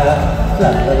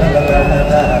ला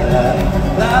ला ला ला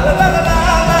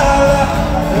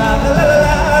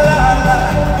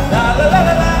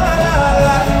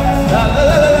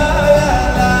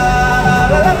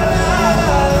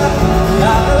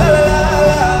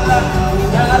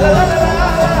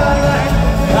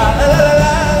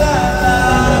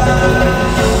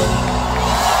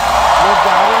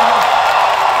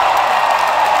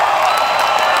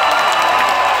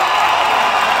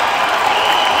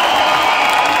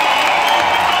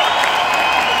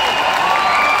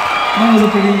That was a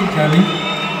pretty journey.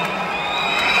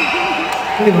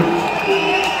 Pretty good.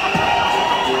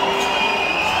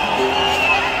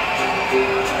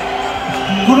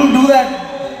 Couldn't do that.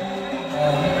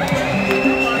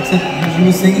 Except you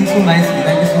were singing so nicely.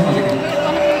 Thank you so much again.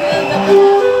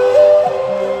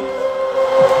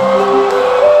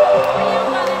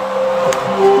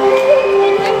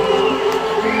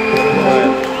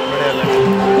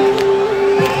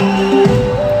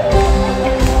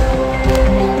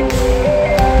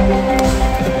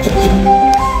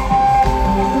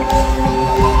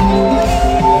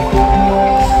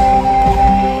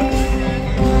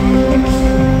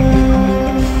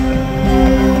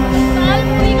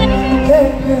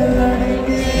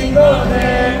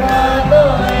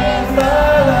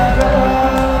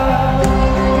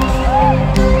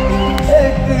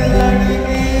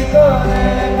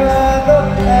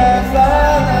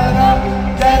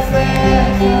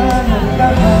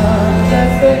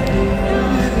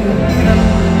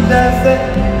 जैसे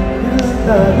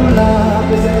गुलाब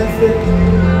जैसे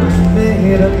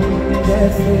मेरा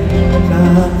जैसे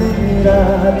चांदनी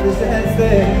रात जैसे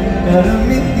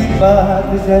गर्मी की बात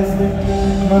जैसे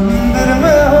मंदिर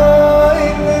में हो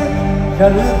एक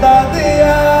जलता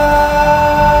दिया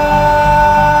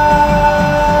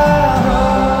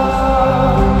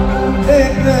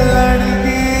एक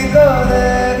लड़की को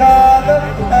देखा तो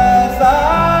ऐसा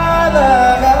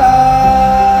लगा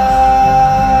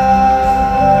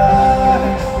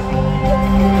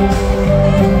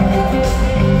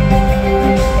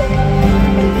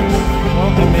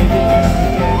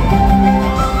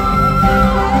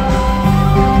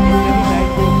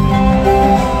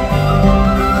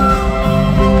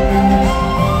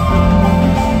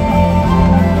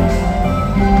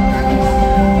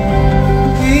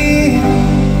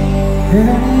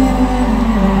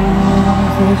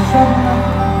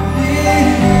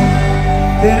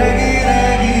तेरे गिरे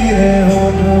गिरे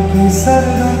होठों की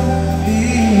सरगम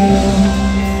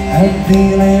है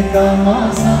पीने का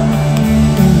मौसम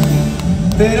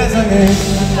तेरे संग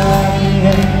खुमारी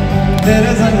है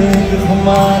तेरे संग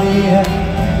खुमारी है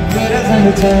तेरे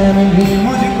संग चैन भी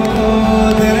मुझको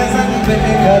तेरे संग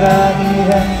बेकरारी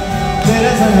है,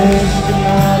 तेरे संग इश्क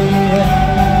नारी है,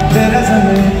 तेरे संग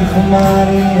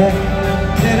खुमारी है,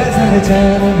 तेरे संग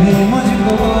चैन भी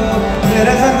मुझको,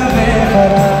 तेरे संग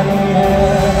बेकरारी है।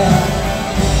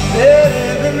 तेरे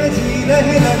बिन जी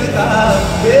नहीं लगता,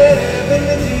 तेरे बिन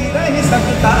जी नहीं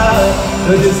सकता,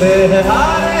 तुझसे है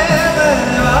हारे मैं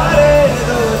वारे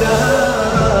दो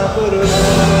जहां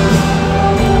कुर्बान,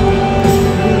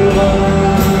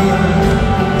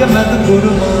 कि मैं तो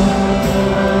कुर्बान।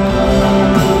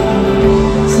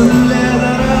 सुन ले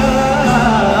जरा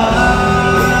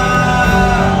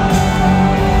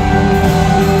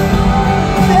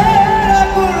तेरा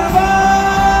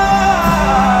कुर्बान,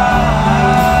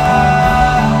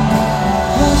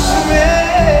 होश में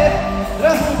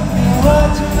रहूं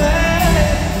आज मैं,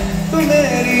 तू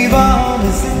मेरी बाहों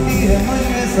में सिंधी है,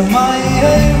 मुझे समाई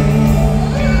है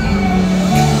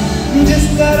जिस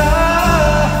तरह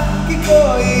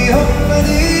कोई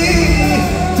हमदी,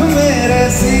 तू मेरे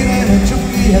सीने में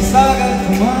चुपकी है, सागर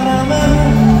तुम्हारा मैं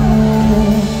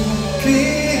हूँ,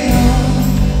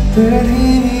 तेरे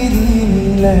धीमी धीमी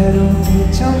लहरों की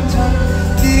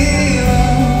चमचमती हूँ,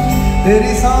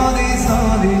 तेरी सौंधी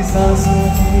सौंधी सांसों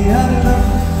की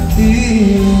हरदमती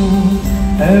हूँ,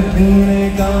 है पीने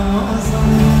का मौसम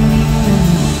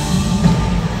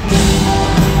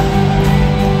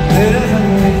तेरे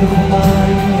संग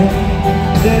खुमारी है,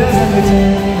 तेरे संग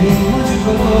चैन भी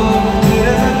मुझको,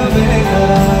 तेरे संग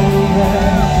बेकरारी है,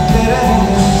 तेरे संग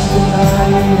इश्क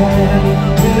नारी है,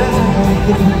 तेरे संग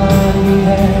खुमारी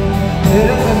है,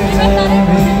 तेरे संग चैन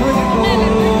भी मुझको,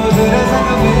 तेरे संग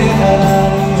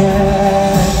बेकरारी है।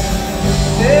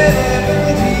 तेरे बिन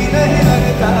जी नहीं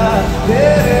लगता,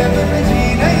 तेरे बिन जी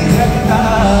नहीं सकता,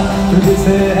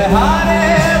 तुझसे है हारे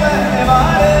मैं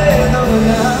वारे दो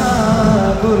जहां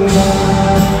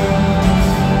कुर्बान,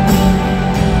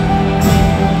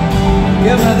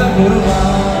 ये मैं तो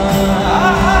कुर्बान।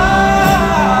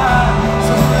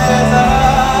 सुन ले जरा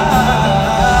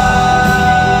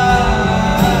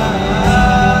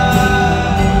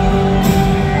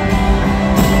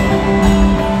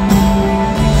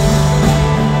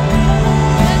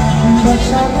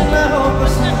बख्शा न हो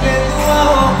कुछ के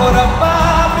दुआओं को रब्बा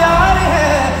प्यार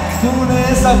है, तूने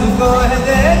सबको है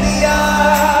दे दिया,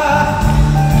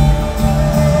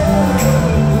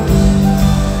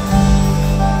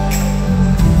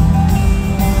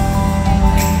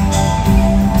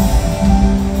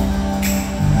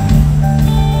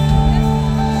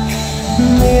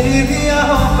 मेरी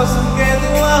दियाहों को सुन के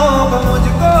दुआओं को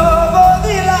मुझको वो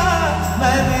दिला,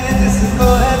 मैंने जिसको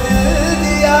है दिल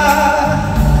दिया,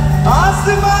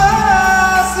 आसमां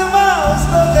आसमां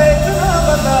उसको देखना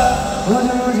बता, वो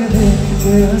जो मुझे देख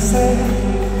के हंसे,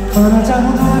 खाना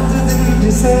चाहूँ आज दिल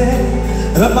जिसे,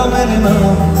 रब्बा मैंने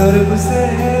माफ कर गुस्से,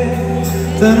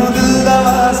 तेनू दिल दा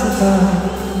वास्ता,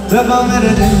 रब्बा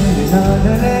मेरे दिल ना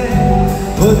डरे,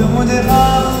 वो जो मुझे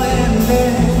ख्वाब में मिले,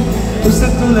 उसे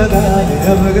तू लगा दे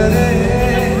अब गले,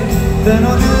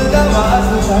 तेनू दिल दा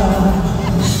वास्ता,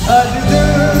 आज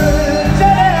दिल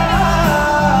चढ़ा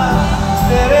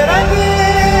तेरे रंग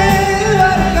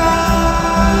वर्गा,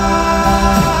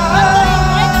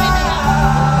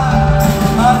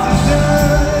 आज दिल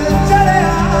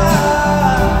चढ़ा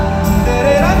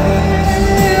तेरे रंग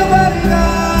वर्गा।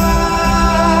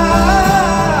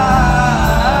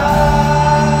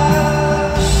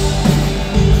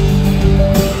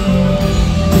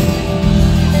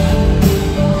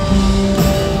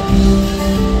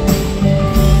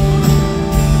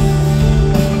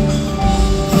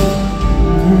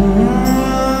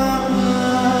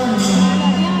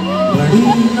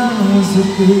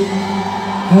 नाजुक है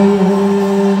ये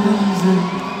मंजिल,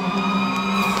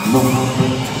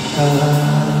 मोहब्बत का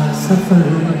सफर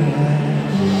है,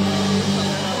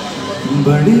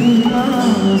 बड़ी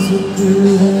नाजुक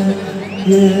है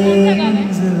ये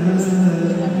मंजिल,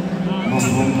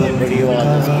 मोहब्बत का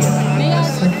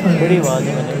सफर, बड़ी आवाज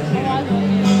है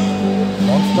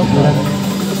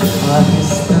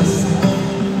आहिस्ता से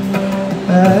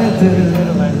ऐ दिल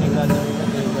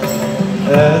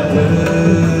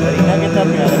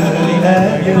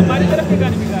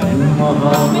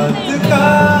मोहब्बत का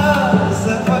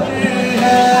सफर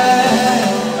है,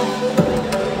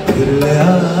 दिल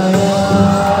आया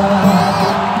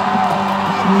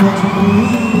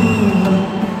मजबूर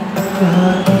क्या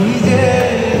कीजिए,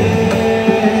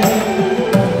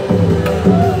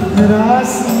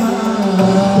 रास्ता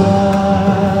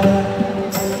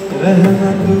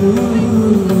रहना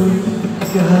दूर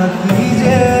क्या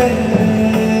कीजिए,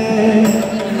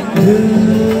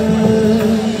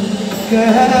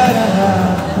 कह रहा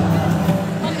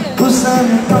हुसन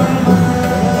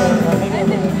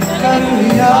कर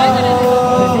लिया।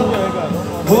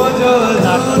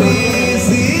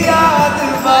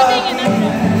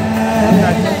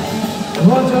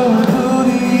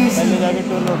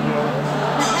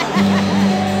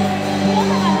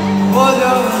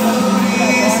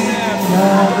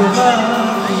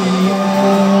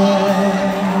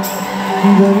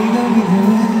 गली गली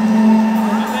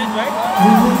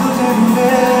तुझे ढूंढे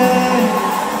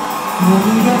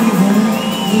गली गली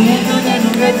तुझे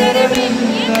ढूंढे तेरे बिन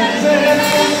कैसे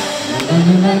लगन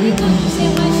लगी तुमसे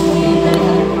मस्ती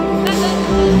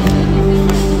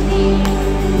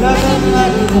लगन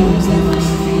लगी तुमसे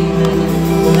मस्ती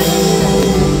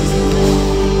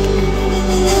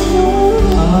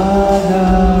आजा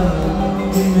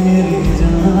मेरी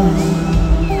जान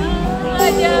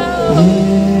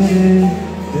मेरे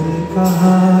दिल का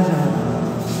जाना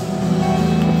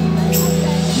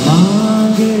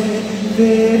मांगे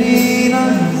तेरी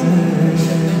नजर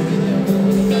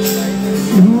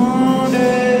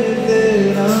ढूंढे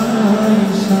तेरा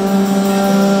निशान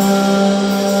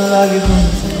लगी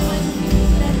तुमसे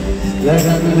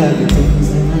लगन लगी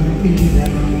तुमसे मन की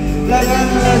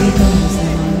लगन लगी तुमसे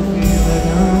मन की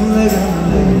लगन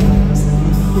लगी तुमसे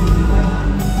मन की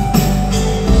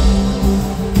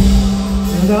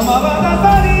Damabana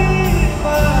tari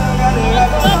magarega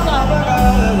damabana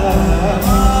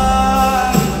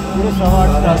puro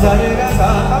sawat rasarega sa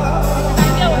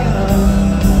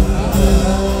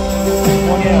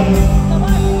ho gaya mera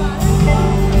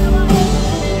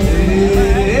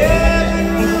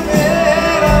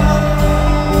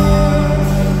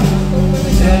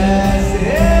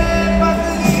jaise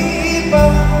patli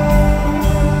pavan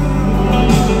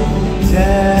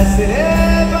jaise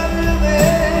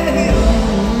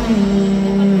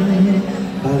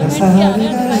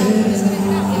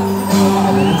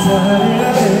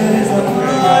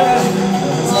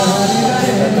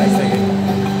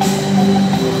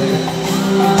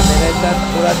मेरे साथ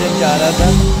पूरा दिन जा रहा था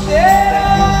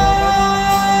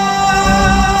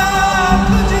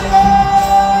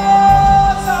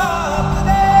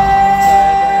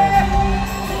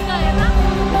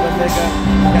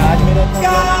आज मेरा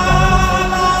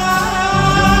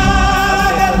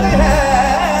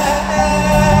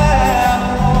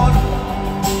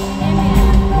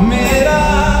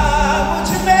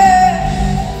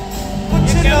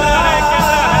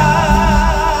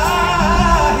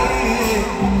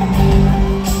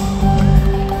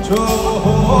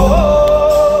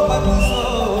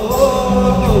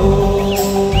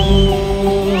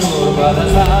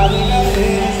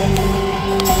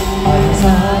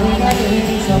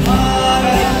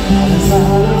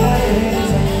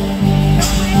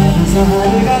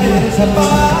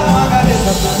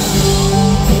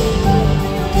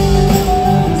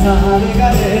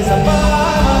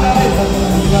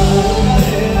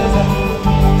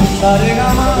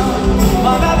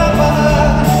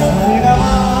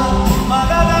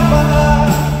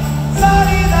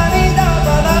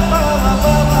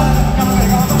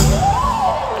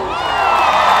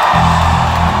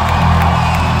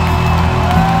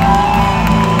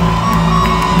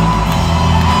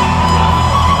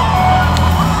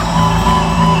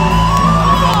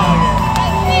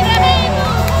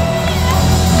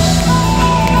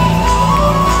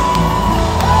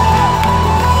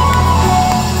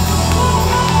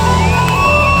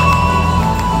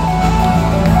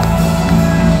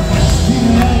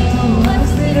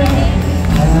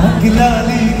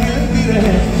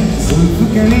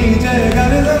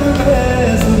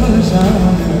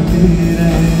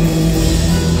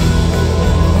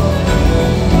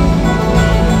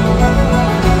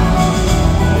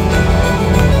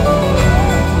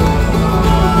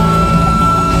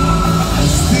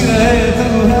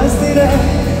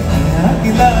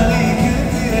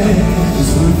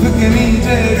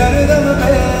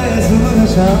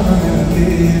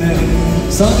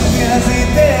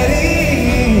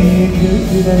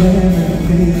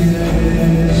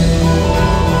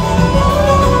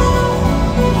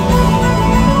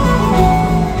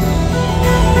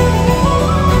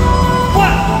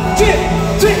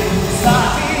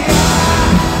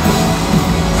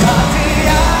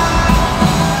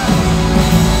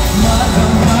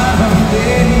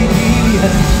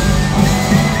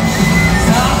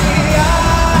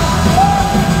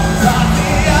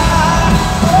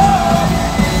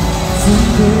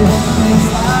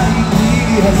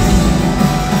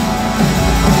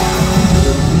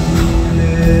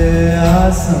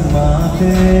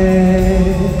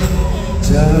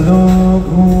चलो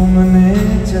घूमने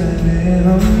चले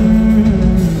हम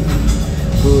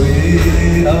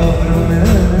कोई और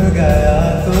मिल गया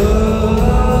तो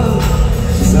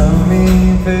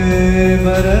ज़मीन पे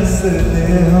बरसते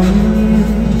हम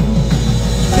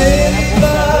तेरी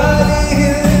बारी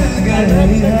हिल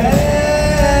गई है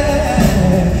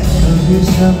कभी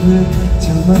शब्द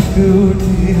चमक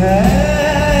उठी है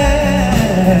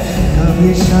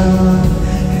कभी शाम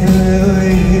हिल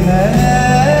हुई है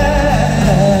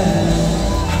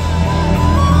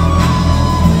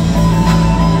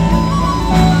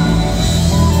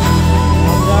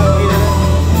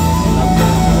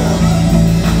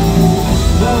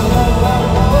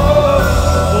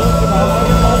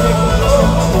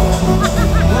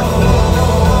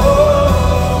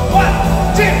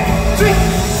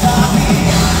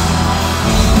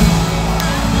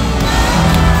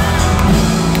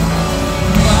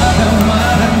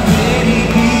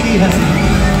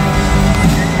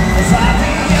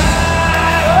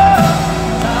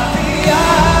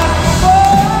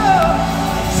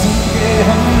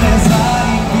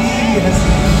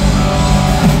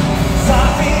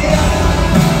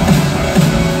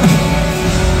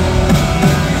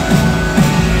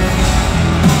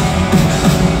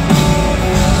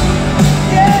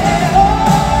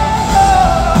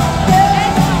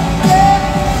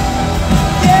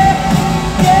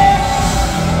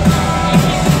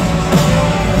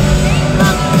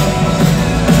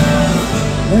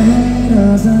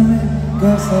नजर में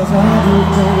कैसा जादू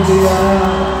कर दिया,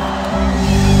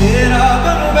 तेरा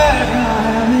बन बैठा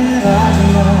है मेरा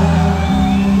जिया,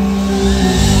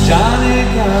 जाने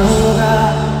क्या होगा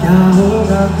क्या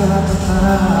पता,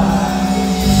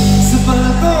 इस पल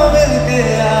को मिलके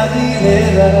याद ही ले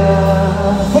जरा,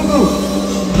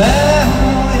 मैं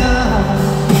हूँ यहाँ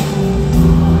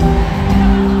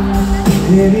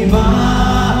तेरी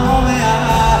बाहों में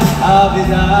आ भी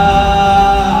जा,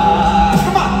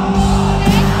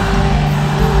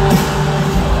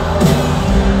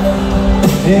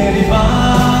 तेरी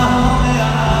बाहों में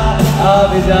आ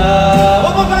भी जा,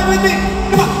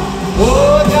 ओ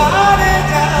जाने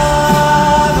जा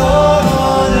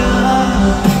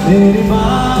तेरी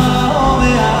बाहों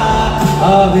में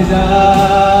आ भी जा,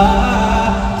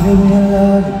 baby I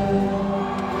love you,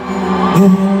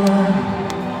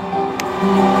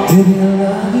 baby I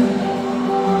love you,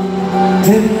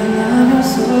 baby I love you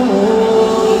so,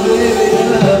 baby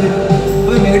I love you,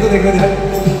 तो मेरे को देखना था,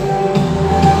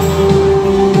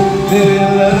 baby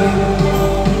I love you,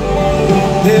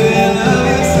 baby I love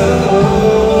you so,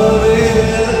 baby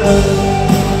I love you.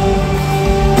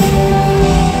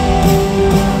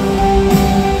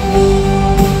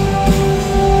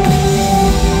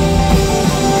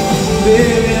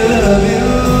 Baby, I love you.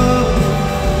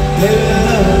 Baby, I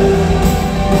love you.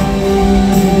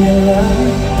 Baby, I love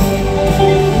you.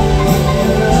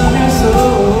 I love you so.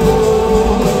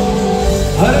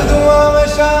 हर दुआ में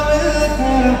शामिल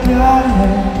तेरा प्यार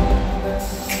है,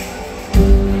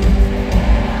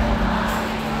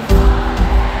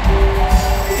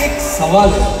 एक सवाल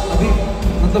है अभी,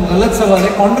 मतलब गलत सवाल है,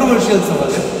 कंट्रोवर्शियल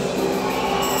सवाल है,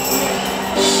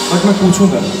 बट मैं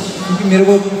पूछूंगा क्योंकि मेरे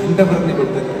को घंटा फर्क नहीं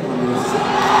पड़ता है।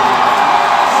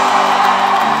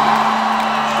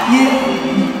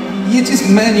 ये चीज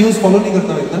मैं न्यूज़ फॉलो नहीं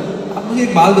करता हूँ इतना, आप मुझे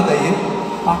एक बात बताइए,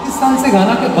 पाकिस्तान से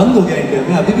गाना क्या बंद हो गया इंडिया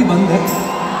में, अभी भी बंद है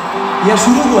या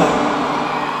शुरू हुआ है?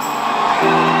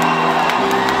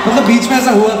 मतलब बीच में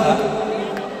ऐसा हुआ था,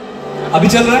 अभी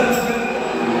चल रहा है?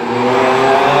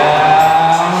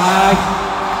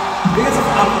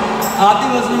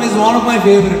 Atif Aslam is one of my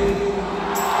favourite,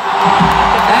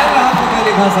 and राहत फतेह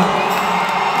अली खान साहब,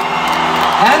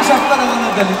 एंड शफ्ता रवाना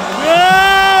Ali.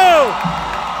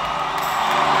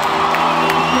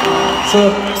 So,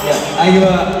 yeah, I give a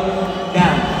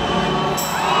damn.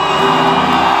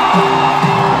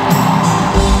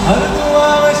 हर दुआ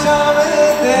में शामिल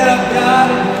तेरा प्यार,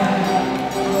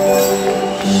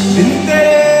 बिन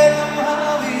तेरे लम्हा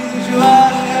भी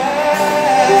दुश्वार है,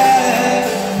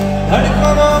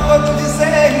 धड़कनों को तुझसे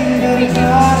ही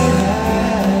दरकार है,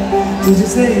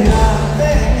 तुझसे ही आते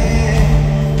हैं,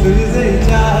 तुझसे ही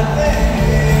चाहते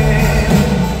हैं,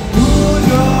 तू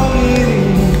जो मेरी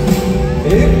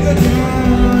एक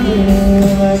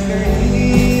मैं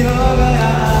कहीं हो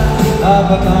गया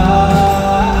लापता,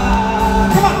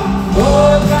 वो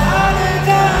जाने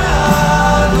जा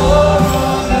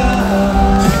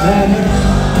मैंने,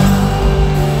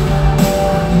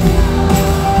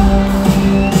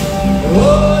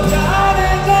 वो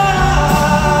जाने जा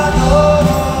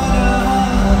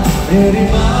मेरी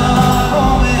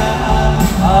बाहों में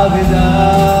आ भी जा,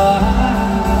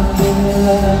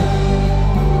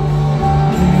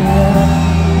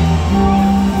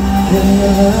 baby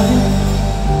I love you,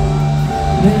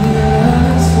 baby I love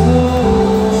you so,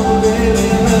 baby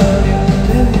I love you,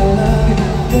 baby I love you,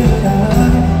 baby I love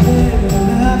you, baby I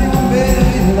love you,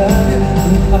 baby I love you,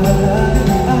 I love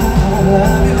you, I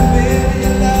love you, baby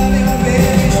I love you,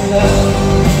 baby I love you,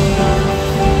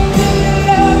 baby I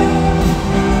love you,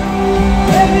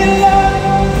 baby I love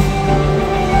you,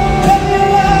 baby I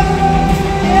love you,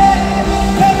 yeah,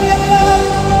 baby I love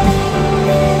you,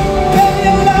 baby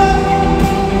I love you.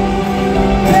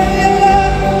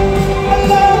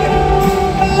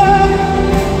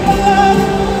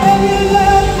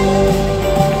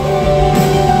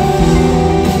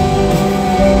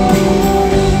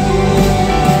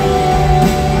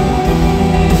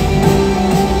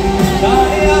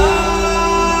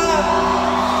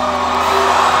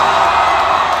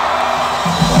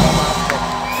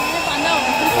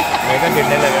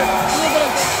 गिरने लगा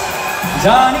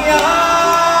जानिया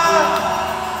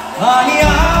हानिया,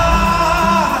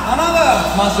 another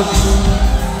masterpiece,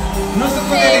 Nusrat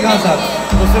Fateh Ali Khan साहब,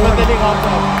 नुसरत फतेह अली खान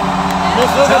साहब,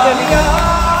 नुसरत फतेह अली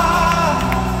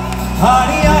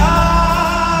हानिया,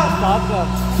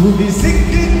 तू भी सीख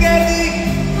के ली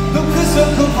दुख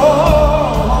सुख को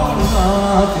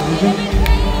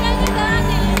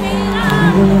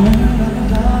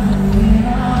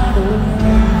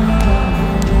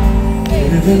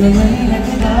दिल में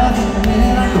लगता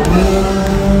मेरा टोला,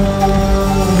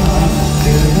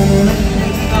 दिल में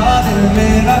लगता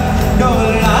मेरा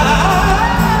डोलना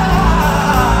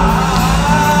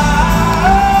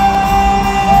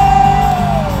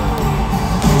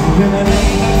तेरे बिन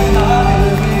नहीं लगता दिल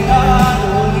मेरा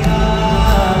डोलना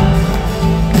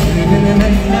तेरे बिन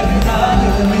नहीं लगता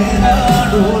दिल मेरा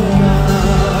डोलना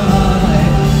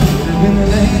तेरे बिन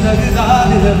नहीं लगता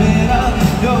दिल मेरा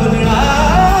डोलना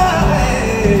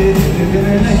तेरे बिन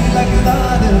नहीं लगता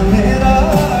दिल मेरा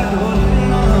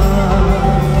डोलना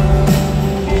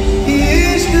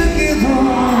इश्क की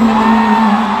धूम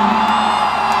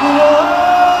रोज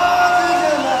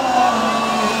जलाए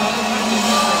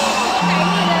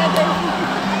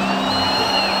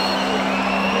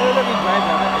ये लोग enjoy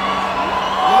ज़्यादा करते हैं।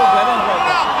 ये लोग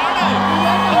ज़्यादा enjoy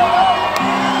करते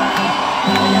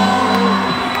हैं।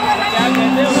 क्या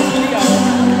कहते हैं वो नहीं आ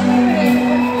रहा।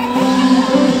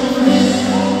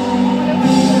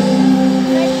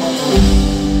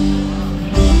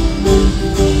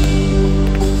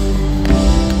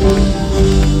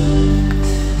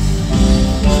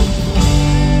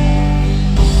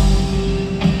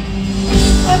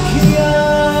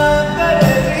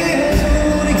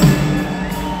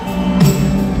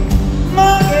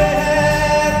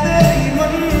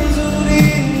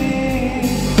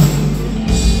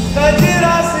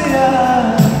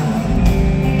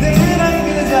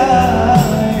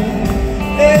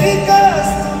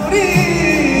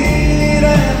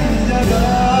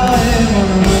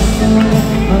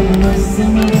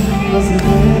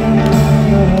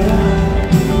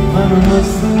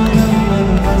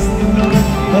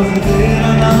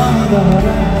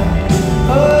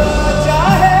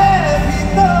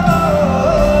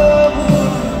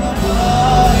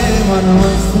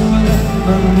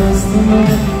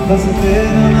 बस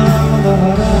तेरा नाम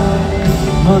दोहरा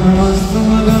मन मस्त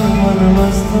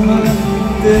मगन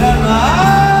तेरा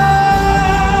नाम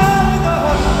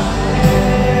दोहराए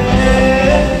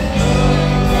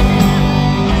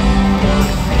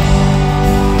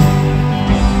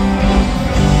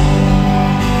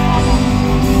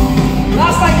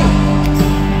लास्ट साइकिल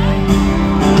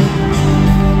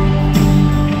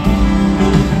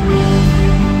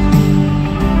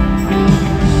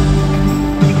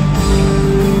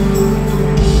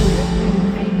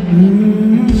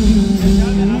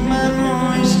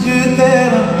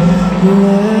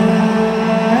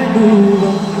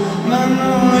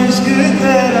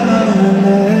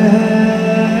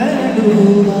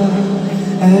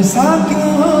ऐसा क्यों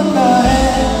होता है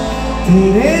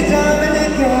तेरे जाने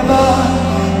के बाद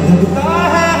लगता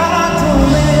है हाथों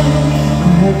में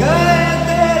रह गए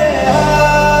तेरे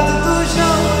हाथ तू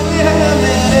शामिल है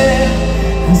मेरे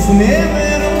हंसने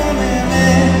में रोने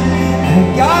में है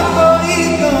क्या कोई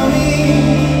कमी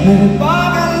मेरे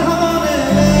पागल होने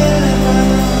में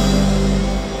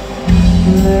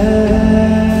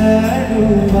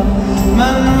डूबा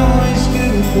मैनू इश्क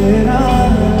तेरा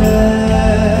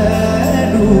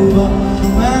डूबा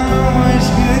मैनू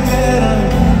इश्क तेरा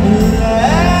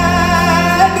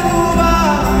डूबा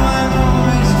मैनू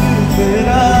इश्क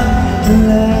तेरा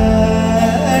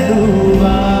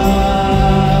डूबा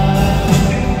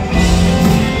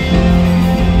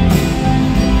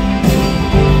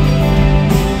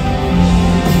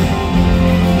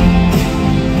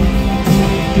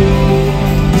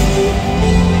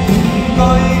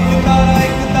कोई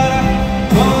एक तारा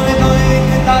बोले कोई एक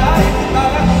तारा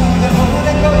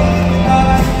बोले कोई एक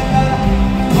तारा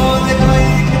बोले कोई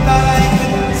एक तारा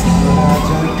सारा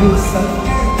जग सक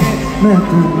के मैं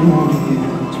तैनू ही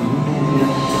चुनिया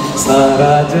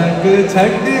सारा जग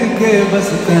छड़ के बस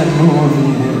तैनू ही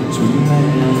है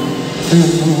चुनिया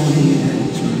तैनू ही है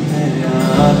चुनिया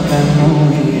तैनू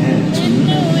ही है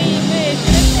चुनिया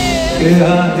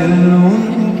तेरा दिल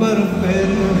पर फिर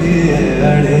भी है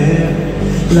अड़े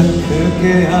लख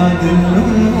के दिल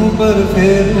पर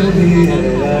फिर भी है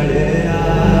अड़े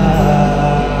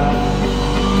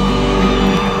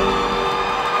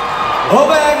ओ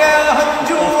बह गया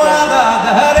हंजुआ दा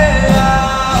दरिया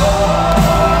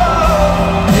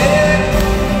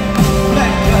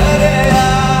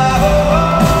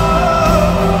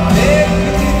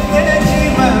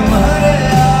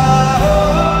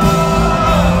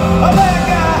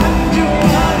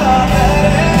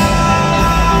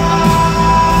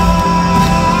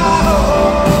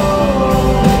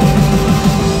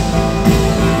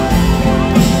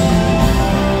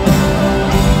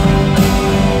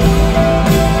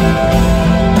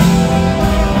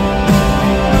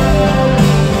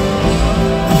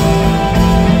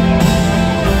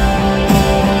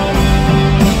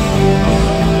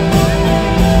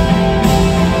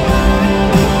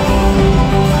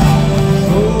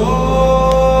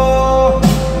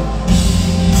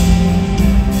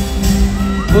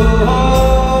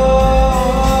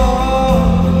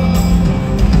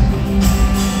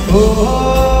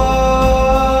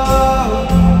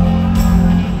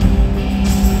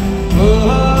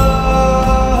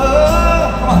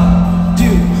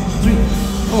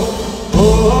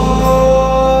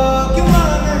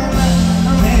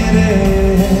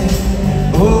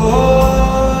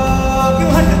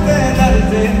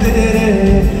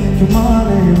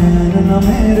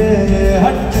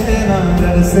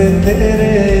से तेरे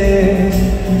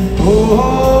ओ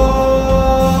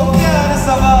प्यार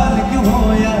सवाल क्यों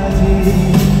होया जी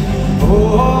ओ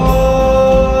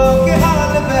के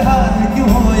हाल बेहाल क्यों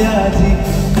होया जी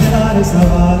प्यार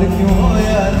सवाल क्यों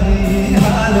होया जी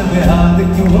हाल बेहाल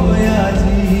क्यों होया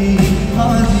जी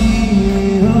हाँ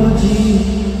जी हो जी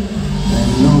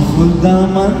तैनू खुदा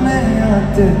मन्निया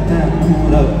ते तैनू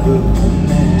रब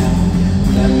मन्निया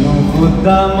तैनू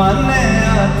खुदा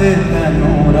मन्निया ते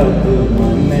तैनू रब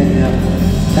मन्निया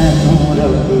तैनू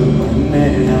रब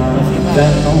मन्निया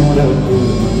तैनू रब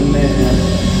मन्निया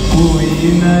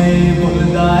कोई नहीं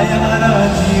भुलदा यारा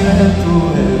जीवन तू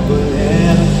है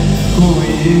भुलिया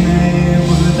कोई नहीं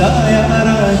भुलदा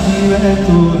यारा जीवन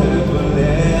तू है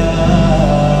भुलिया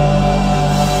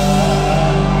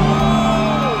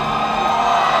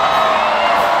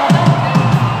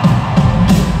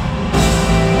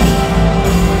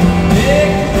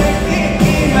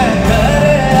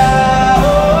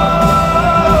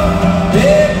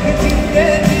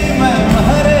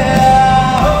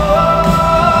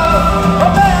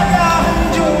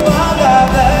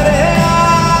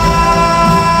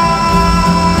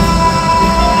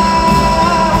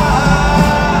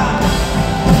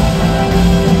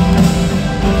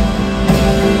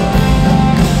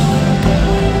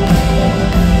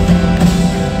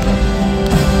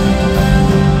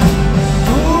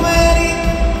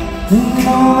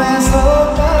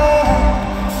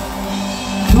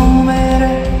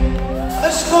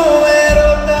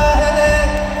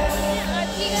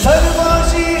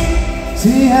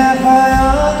सी है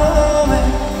ख्यालों में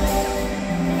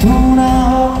तू ना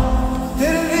हो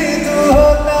फिर भी तू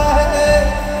होता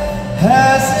है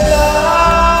सिला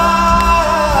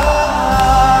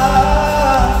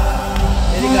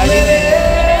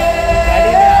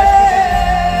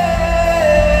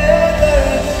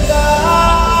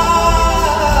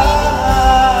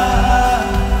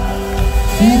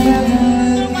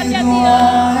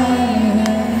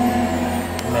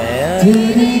मेरे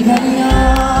तेरी गलियां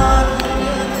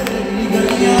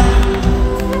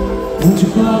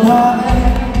मुझको भावे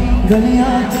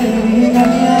गलियां तेरी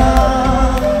गलियां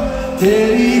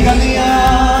तेरी गलियां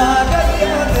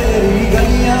गलियां तेरी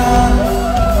गलियां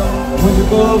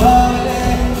मुझको भावे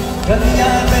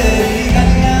गलियां तेरी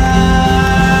गलियां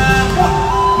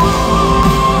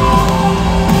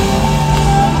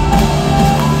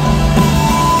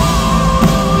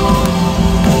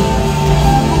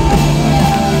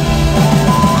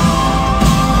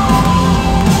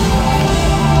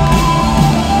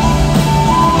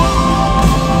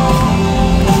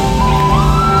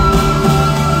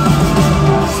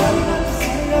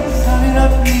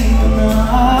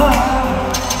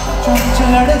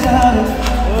लड़ जावे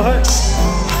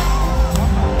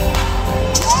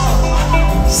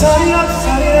सारी रात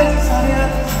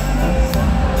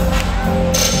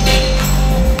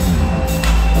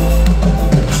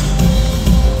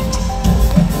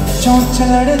चौंच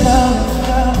लड़ जावे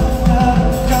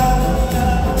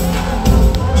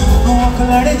आँख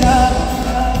लड़ जावे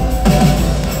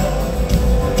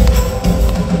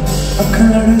अख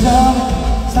लड़ जावे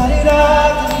सारी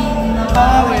रात न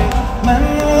पावे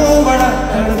मैनू बड़ा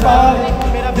तड़पावे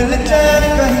दिल चैन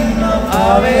कहीं ना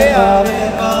आवे आवे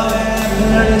आवे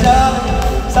लड़ जावे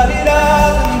सारी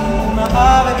रात न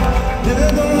आवे दिल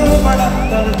तू बड़ा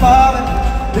तड़पावे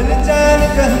दिल चैन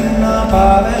कहीं ना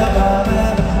पावे पावे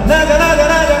नागा नागा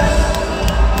नागा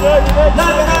नागा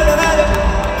नागा नागा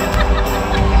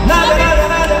नागा नागा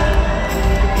नागा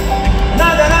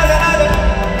नागा नागा नागा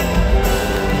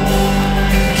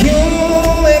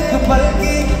क्यों एक पल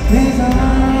की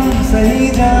सही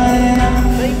जाए ना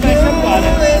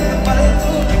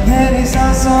मेरी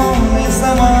सांसों में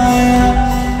समाए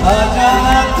आ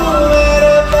जाना तू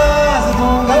मेरे पास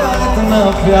दूंगा इतना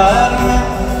प्यार में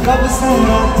कब से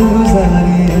रात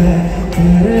गुजारी है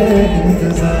तेरे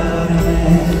इंतजार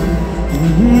में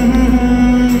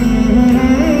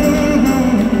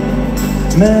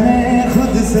मैंने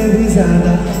खुद से भी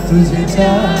ज्यादा तुझे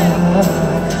चाहा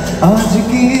आज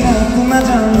की रात न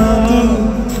जाना तू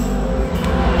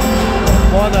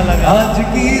आज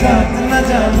की रात न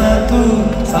जाना तू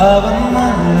सावन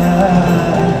आया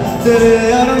तेरे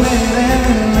और मेरे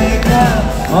मिलने का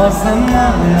मौसम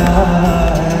आया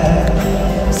है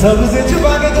सबसे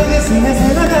छुपा के तुझे सीने से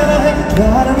लगाना है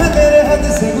प्यार में तेरे हद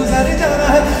से गुजर जाना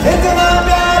है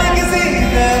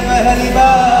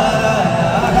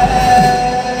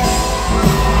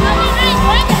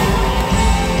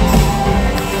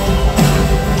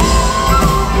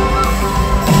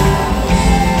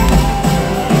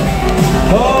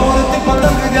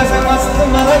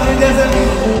जैसे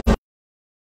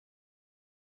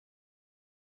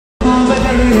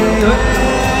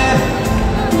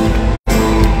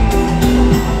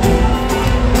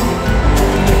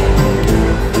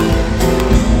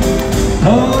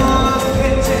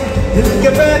दिल के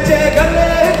पैचे गले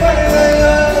पड़ गए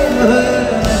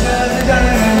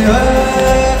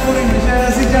कुड़ी नशे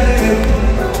सी चढ़ गई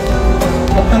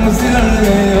पतंग सी लड़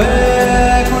गई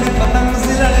कुड़ी पतंग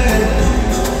सी लड़ गई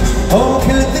हो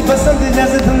खिलती बसंत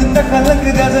जैसे धुन तक लग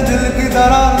जैसे दिल की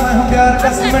दरार में हूँ प्यार का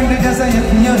सीमेंट जैसे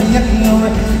यकियों ही यकियों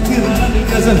में किरण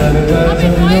जैसे लग गए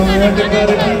जमीनों में अटकर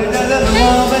जैसे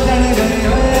लुआं पे चढ़ गई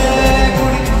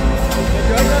कुड़ी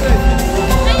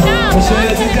नशे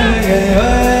से चढ़ गए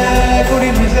कुड़ी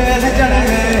नशे से चढ़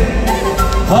गए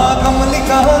हाँ कमली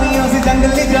कहानियों से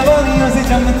जंगली जवानियों से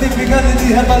चमकती पिघलती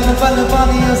है पल पल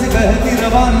पानियों से कहती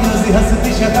रवानियों से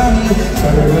हंसती शैतानियों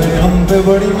कर गए हम पे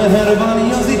बड़ी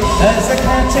मेहरबानियों से ऐसे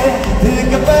खेचे दिल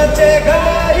के पैचे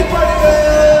गले ही पड़ गए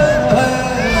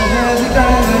नशे से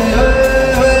चढ़ गए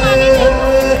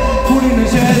कुड़ी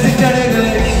नशे से चढ़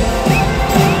गए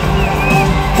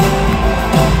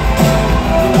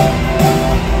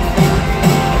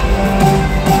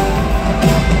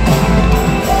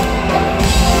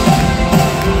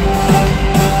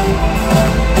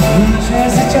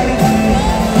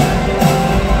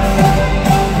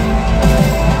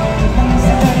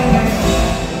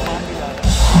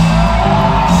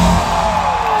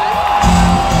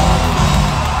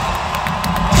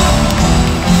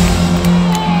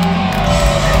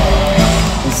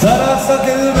जरा सा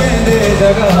दिल में दे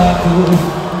जगह तू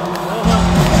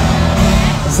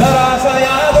जरा सा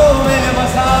यादों में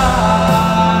बसा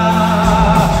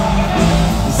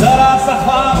जरा सा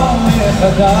ख्वाबों में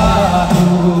सजा तू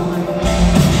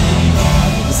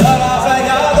जरा सा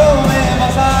यादों में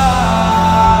बसा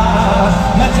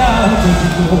मैं चाहूं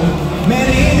तुझको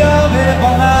मेरी जावे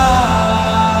बना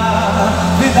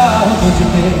विदा हो तुझ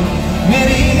पे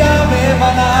मेरी जावे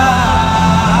बना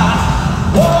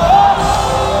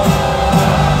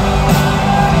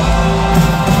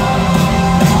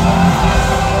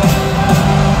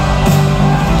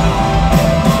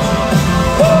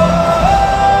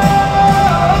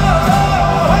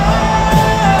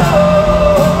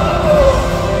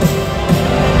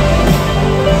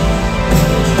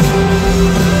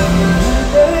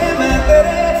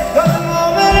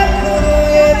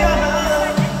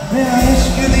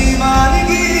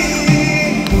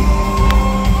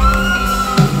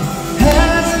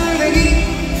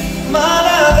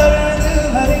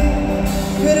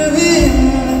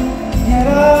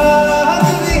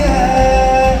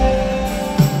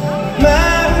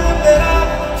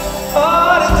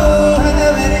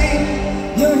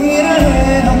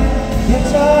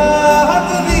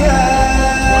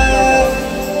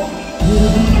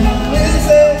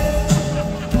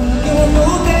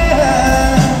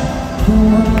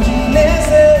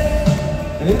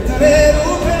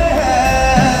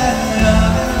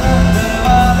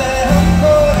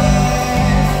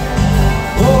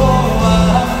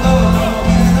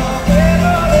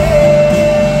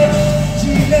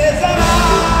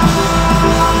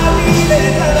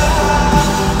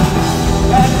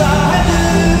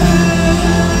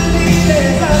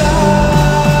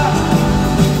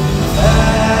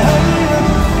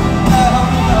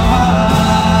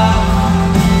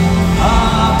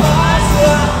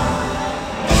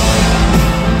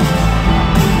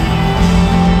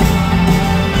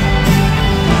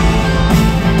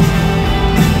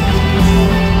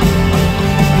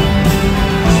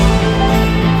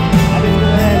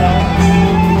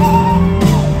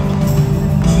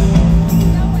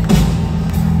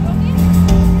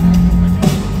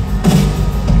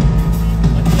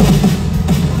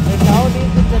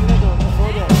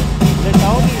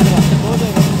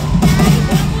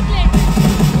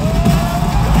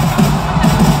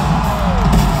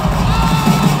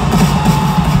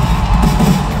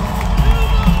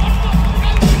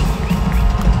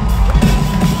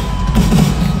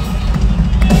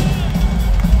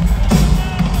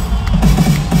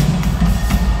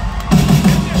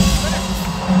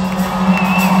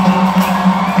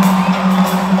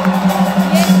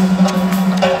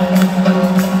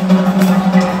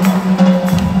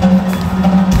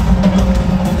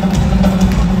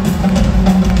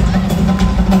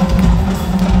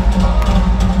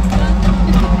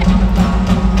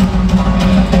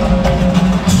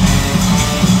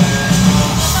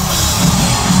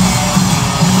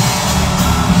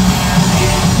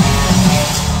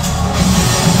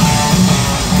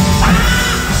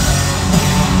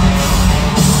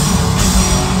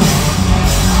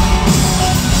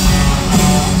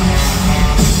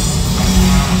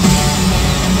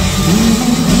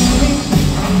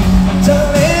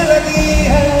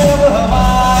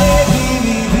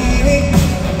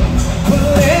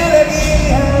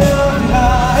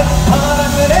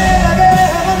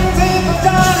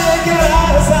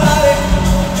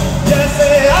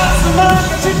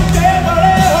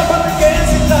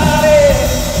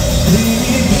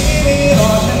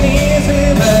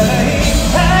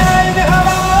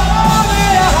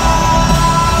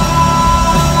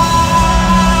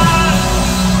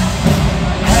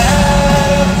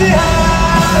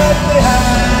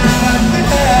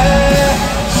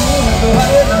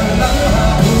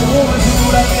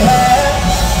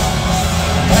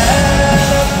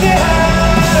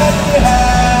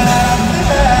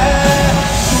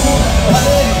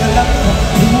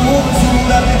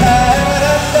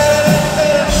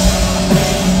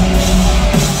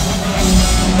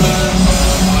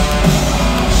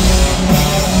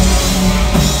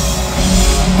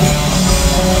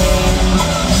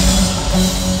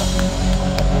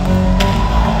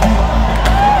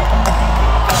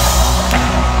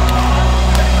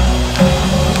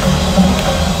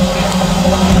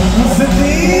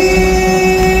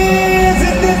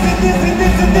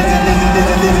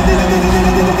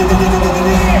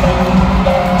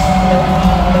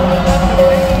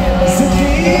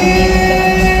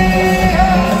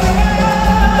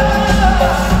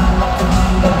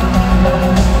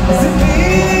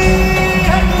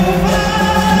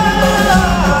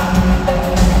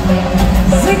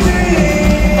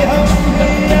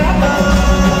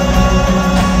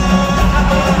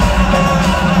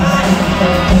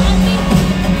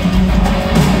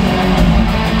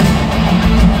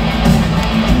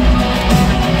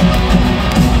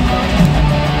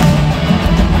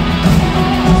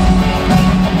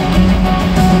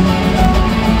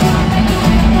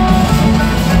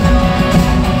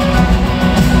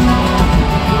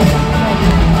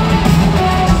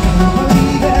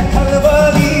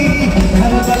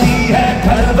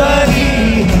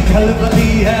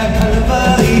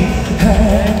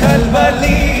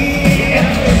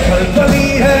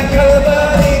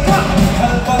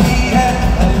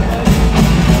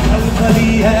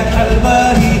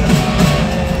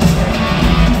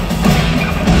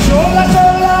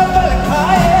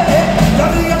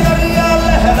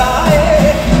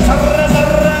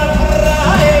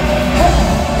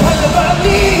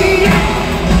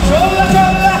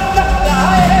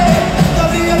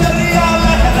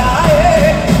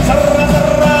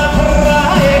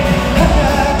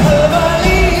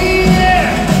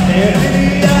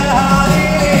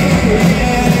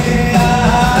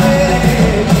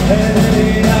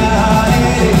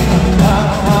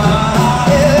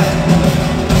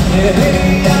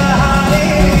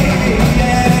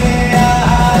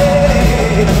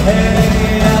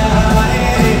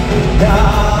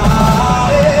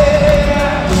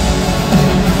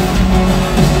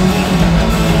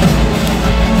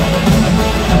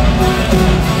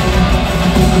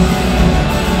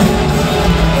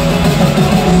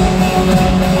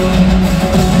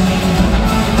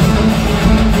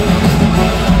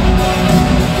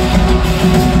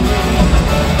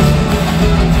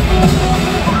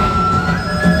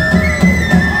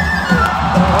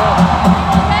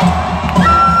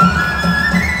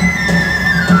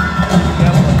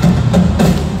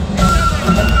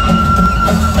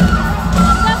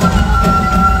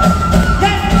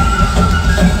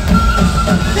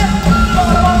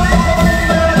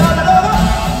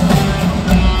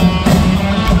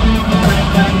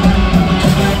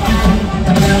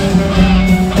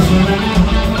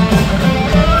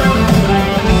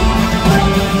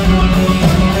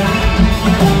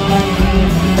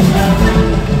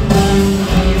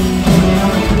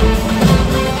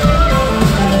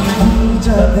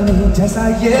चांदनी जैसा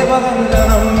ये बदन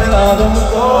जन्म मिला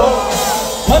तुमको,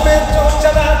 हमें तो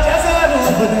चला जैसा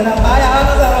रूप तेरा आया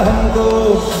नजर हमको।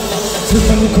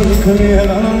 सुन खुली खुली है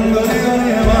गम गली गली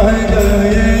है माहे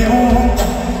गले ये यूं,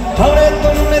 हमें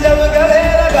तुमने जब गले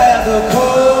लगाया तो खो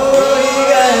ही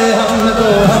गए हम तो।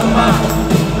 हम्मा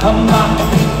हम्मा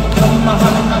हम्मा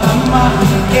हम्मा हम्मा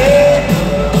के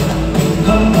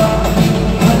हम्मा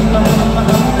हम्मा हम्मा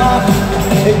हम्मा,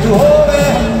 एक हो गए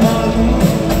हम्मा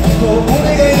तो भूल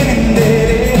गई निंदे,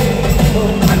 तो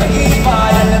अनगी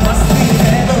पायल मस्ती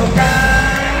में तो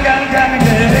कान गान गान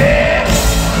गए।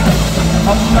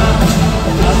 हम्मा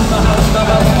हम्मा हम्मा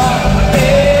हम्मा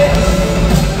के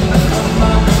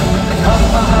हम्मा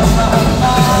हम्मा हम्मा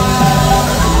हम्मा।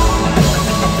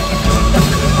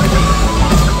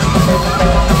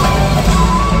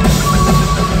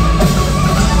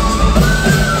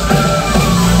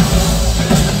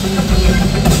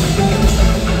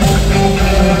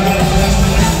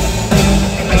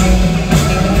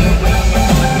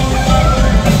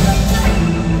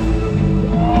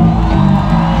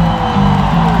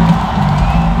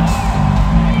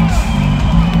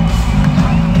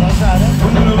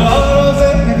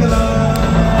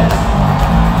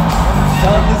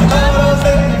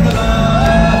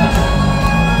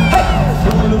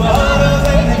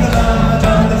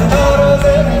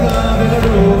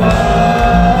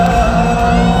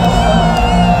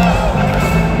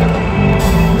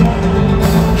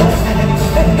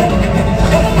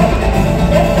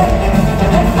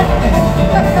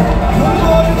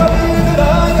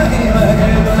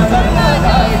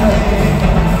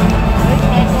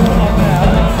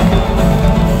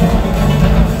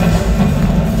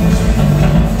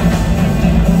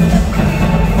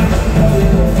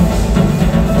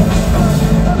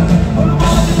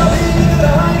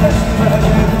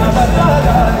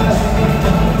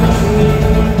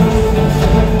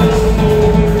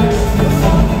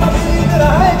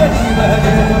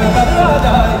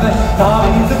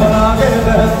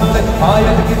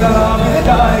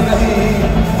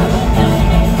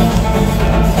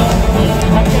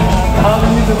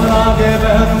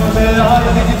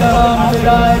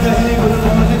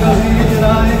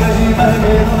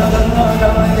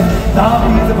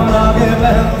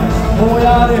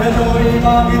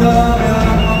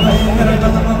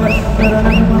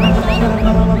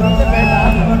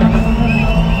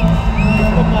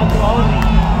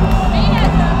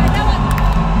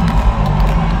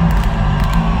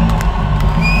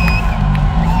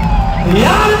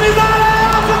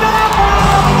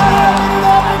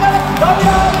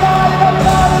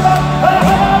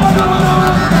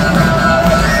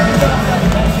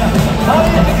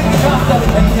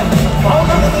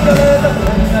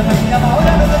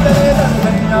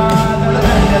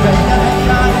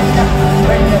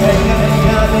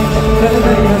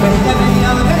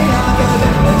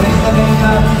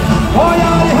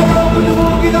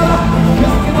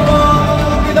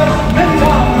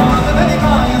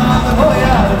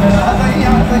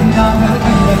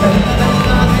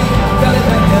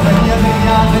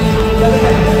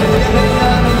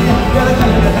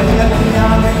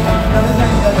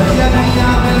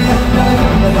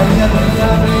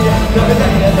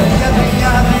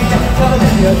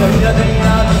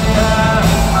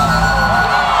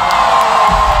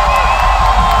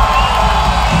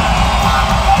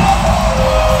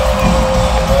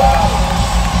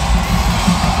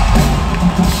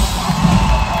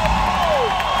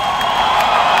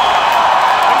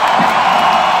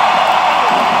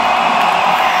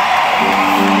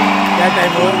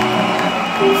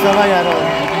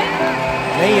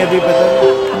 नहीं अभी पता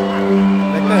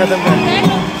लगता खत्म कर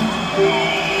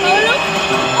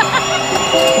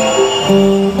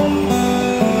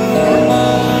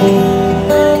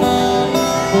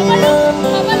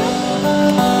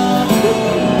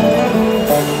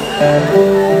हाँ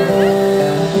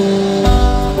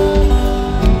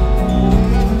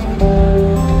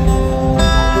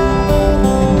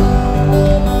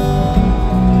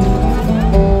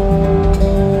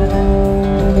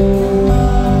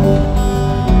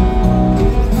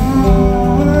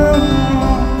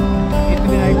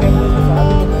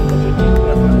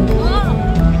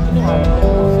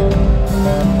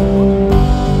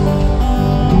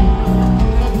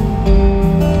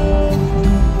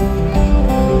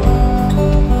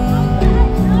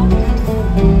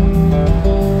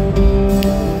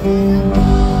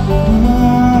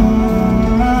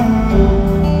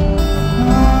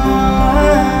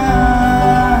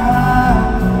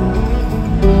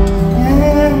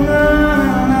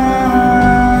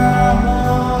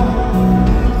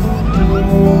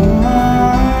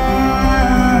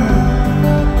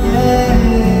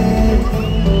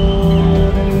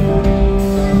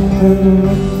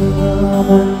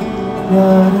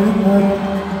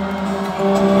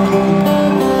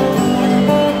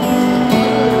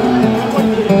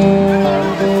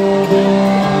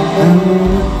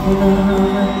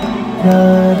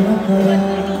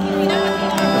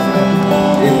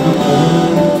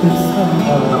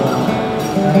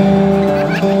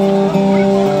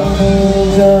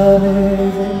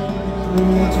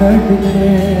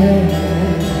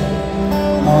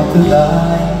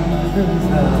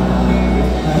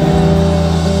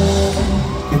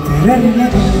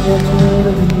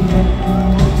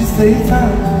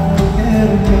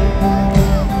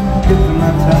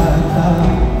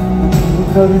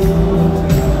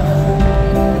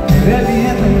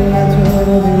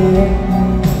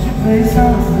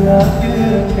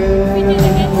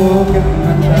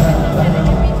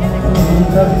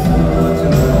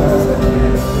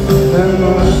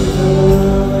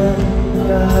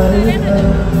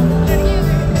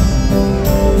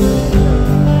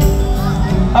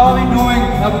How are we doing,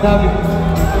 Abu Dhabi?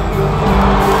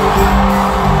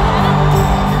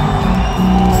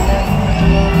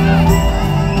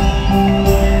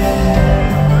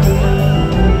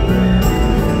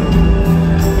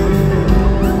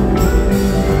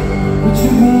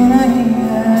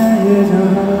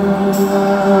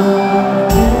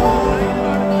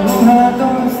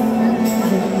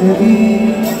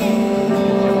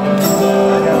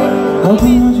 अब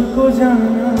मुझको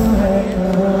जाना है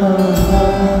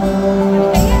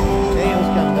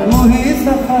तू ही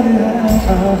सफर है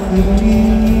आखिरी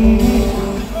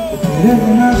तेरे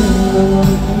बिना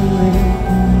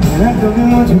मेरा कभी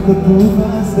मुझको तू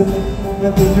पास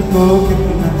मैं तुझको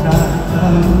कितना चाहता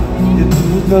हूँ ये तू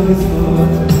कभी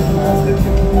सोच ना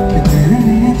सके कि तेरे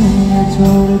लिए दुनिया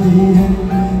छोड़ दी है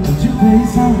तुझ पे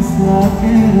सांस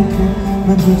आके रुके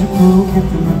मैं तुझको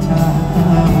कितना चाहता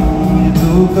हूँ ये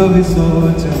तू कभी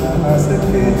सोच ना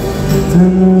सके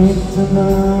तनु इतना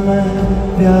मैं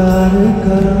प्यार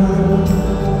करूँ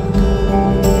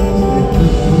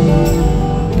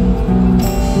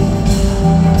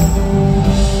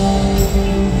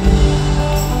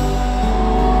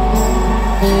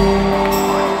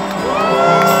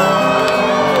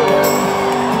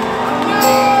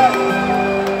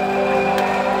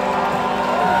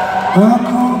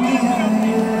आँखों की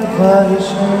ये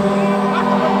बारिशें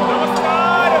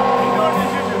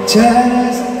चेहरे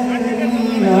से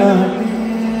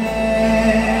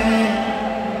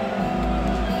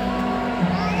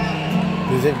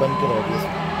म्यूजिक बंद करो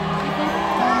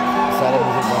सारे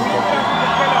म्यूजिक बंद करो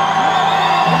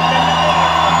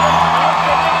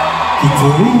कि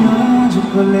तेरी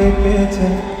मुझको लेके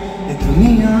चल ये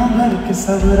दुनिया भर के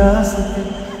सब रास्ते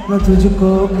मैं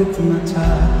तुझको कितना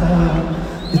चाहता हूँ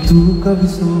कि तू कभी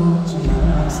सोच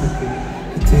ना सके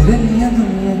कि तेरे लिए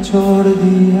दुनिया छोड़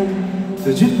दी है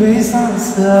तुझ पे सांस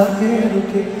आके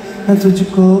रुके मैं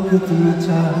तुझको कितना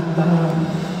चाहता हूँ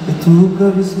कि तू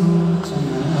कभी सोच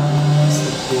ना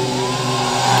सके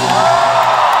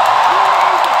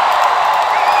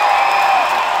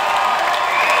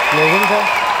क्लोजिंग था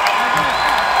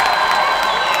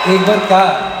एक बार का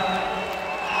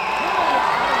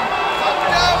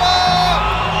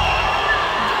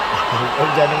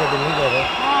जाने का दिल नहीं कर रहे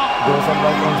 2 साल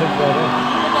बाद कॉन्सर्ट कर रहे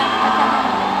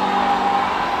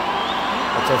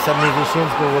अच्छा सब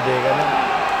म्यूजिशियंस को वो देगा ना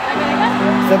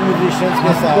सब म्यूजिशियंस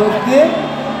के साथ लोगों से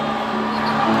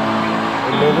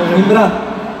Imran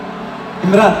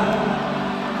Imran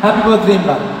happy birthday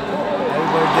Imran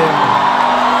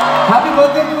happy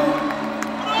birthday to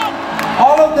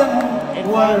all of them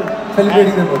who are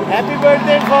celebrating their birthday. Happy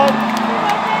birthday Irfan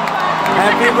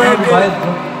happy birthday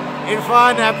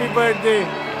Irfan happy birthday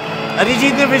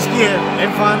Arijit ने विश किया है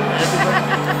इरफान हैप्पी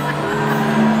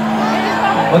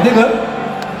बर्थडे कर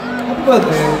हैप्पी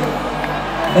बर्थडे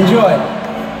एंजॉय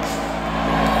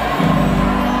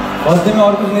बर्थडे में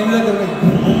और कुछ नहीं मिला करने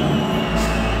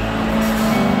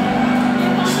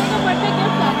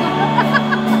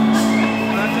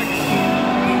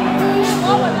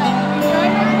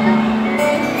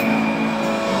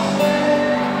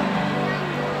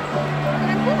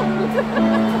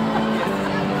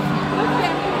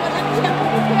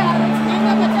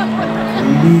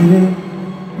मेरे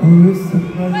उस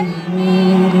पल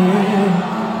मेरे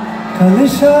कल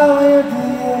शायद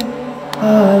ये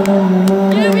आलम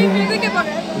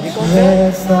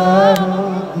जैसा हो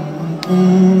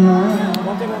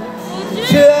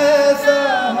जैसा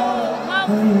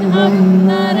हम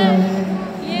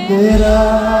तेरा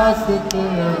रास्ता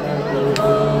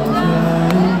हो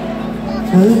जाए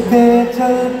चलते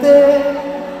चलते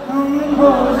हम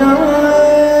हो जाए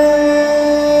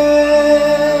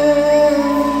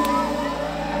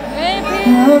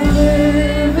फिर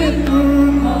भी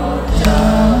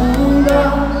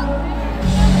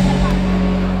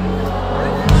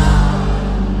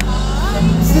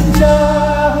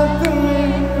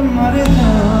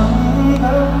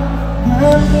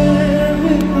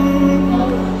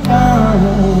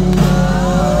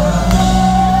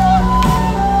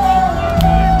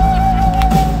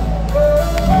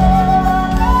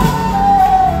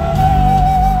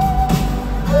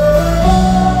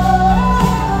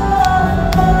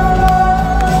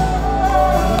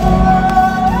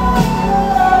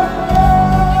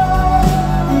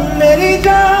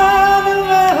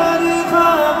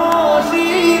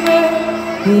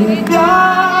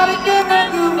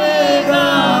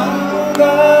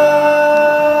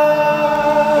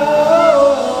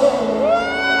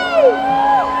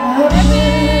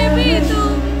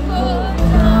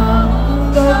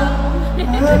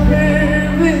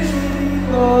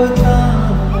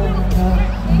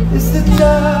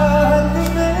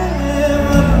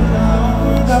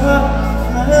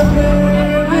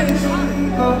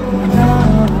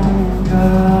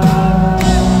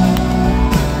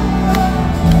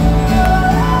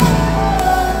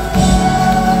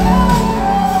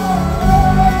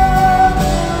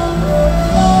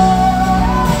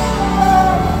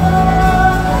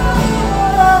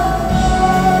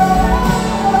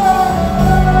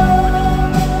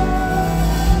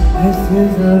मुझे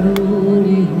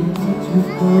जरूरी है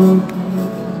मुझको,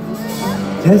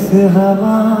 जैसे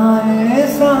हवाएं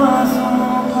सांसों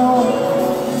को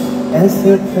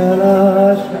ऐसे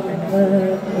तलाश है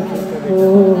तुझको,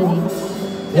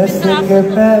 जैसे के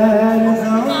पैर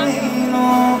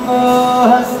जमीनों को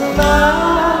हंसना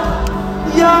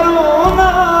या रोना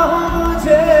हो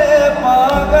मुझे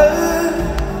पागल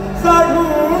सा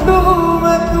ढूंढूं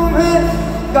मैं तुम्हें,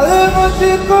 कल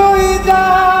मुझको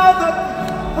इजाजत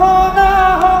हो ना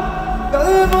हो, कल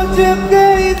मुझको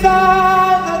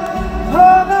इजाजत हो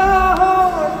ना हो,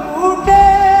 टूटे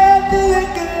दिल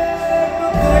के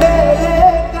टुकड़े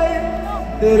लेकर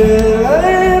तेरे घर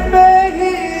पे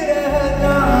ही रह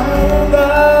जाऊंगा।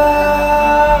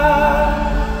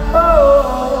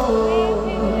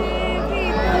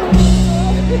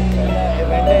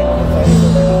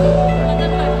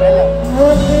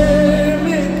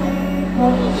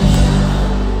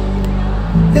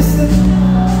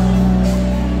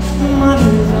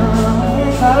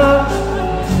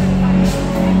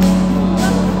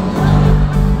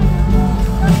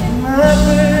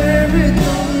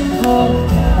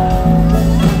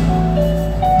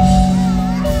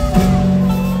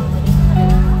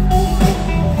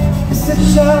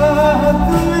 चाहत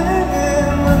में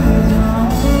मर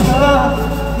जाऊंगा,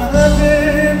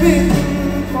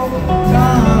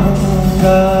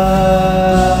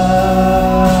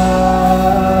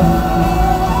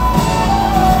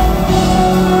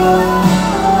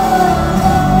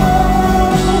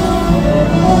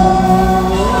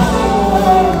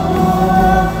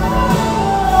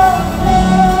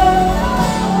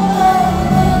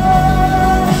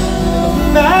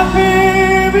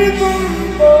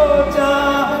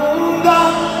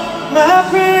 मैं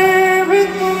फिर भी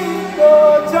तुमको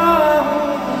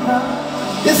चाहूंगा।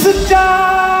 इस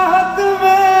चाहत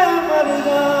में मर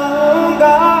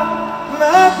जाऊंगा,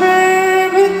 मैं फिर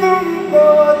भी तुमको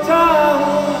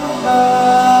चाहूंगा।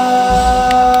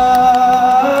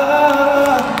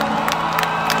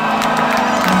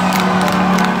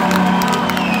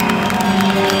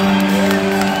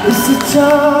 इस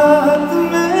चाहत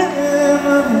में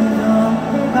मर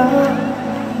जाऊंगा,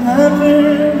 मैं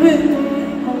फिर भी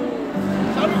तुमको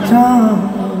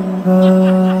चाहूंगा।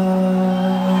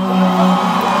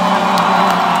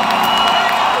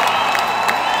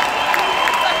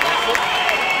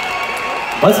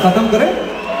 बस खत्म करें?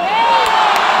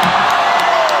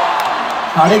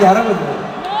 11:30 बजे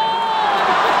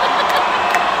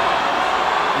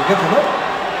ठीक है, चलो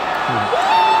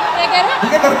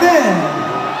ठीक है, करते हैं।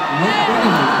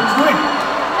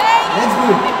 Let's do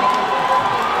it.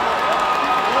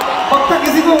 पक्का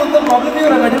किसी को मतलब प्रॉब्लम नहीं हो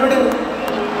रहा? बैठे बैठे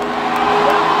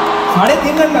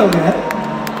 3.5 घंटा हो गया है।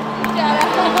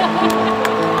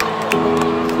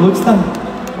 सोचता हूँ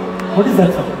व्हाट इज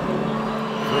दैट सॉन्ग?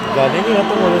 गाने नहीं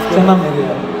खत्म हो रहे चन्ना मेरे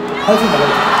यार,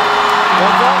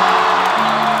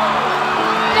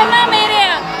 चन्ना मेरे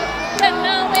यार,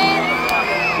 चन्ना मेरे।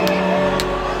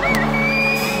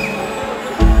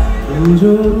 तू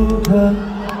जो रूठा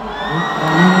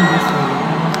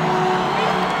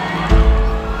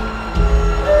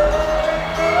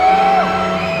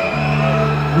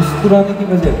मुस्कुराने की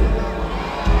वजह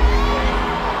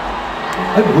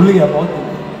भूल गया, बहुत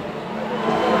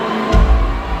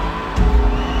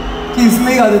कि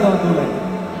इसमें ही गा देता हूँ 2 लाइन।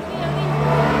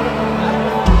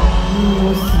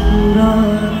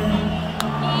 मुस्कुराने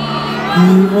की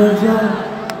वजह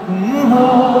तुम हो,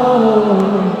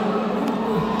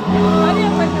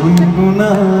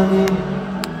 गुनगुनाने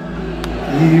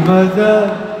की वजह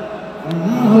तुम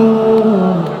हो,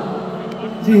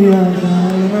 जिया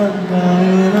जाए ना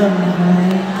जाए ना जाए।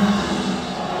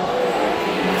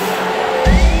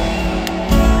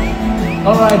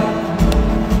 All right.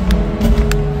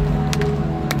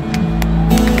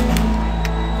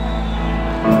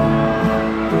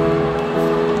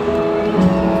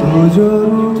 तू जो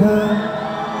रूठा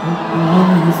कौन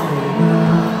हंसेगा,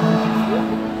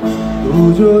 तू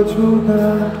जो छूटा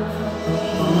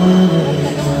कौन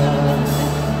रहेगा,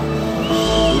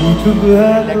 तू चुप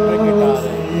है तो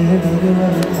ये डर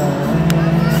लगता है,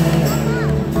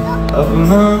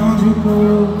 अपना मुझको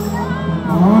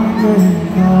कौन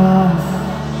कहेगा,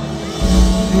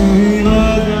 तेरी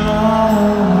वजह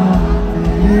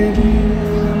तेरी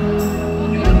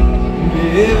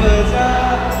बेवजह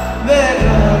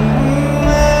बेकार हूँ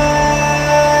मैं,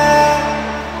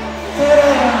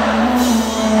 तेरा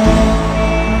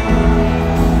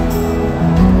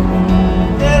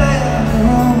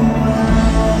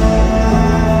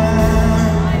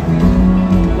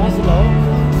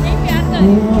हूँ नहीं प्यार कर।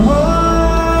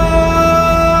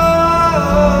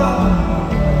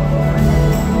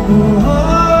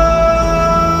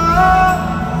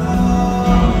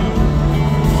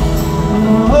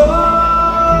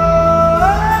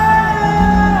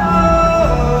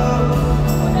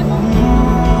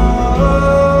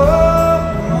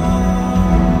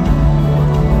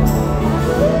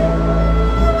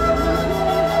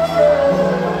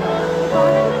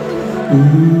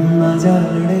 आजा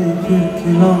लड़े फिर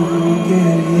खिलौनों के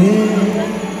लिए,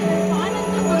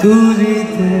 तू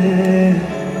जीते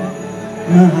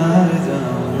मैं हार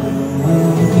जाऊं।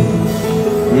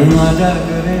 आजा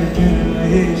करे फिर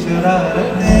वही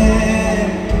शरारतें,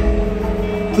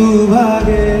 तू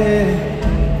भागे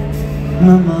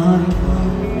मैं मान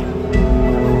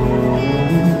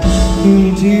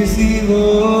मीठी सी वो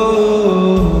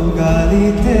गाली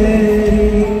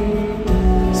तेरी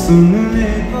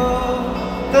सुनने को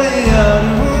तैयार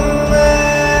हूँ मैं,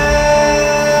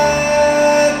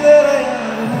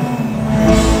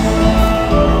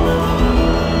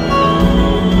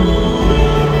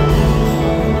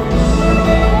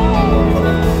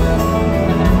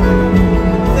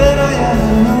 तेरा यार हूँ। तेरा यार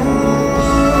हूँ,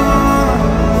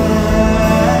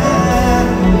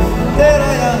 तेरा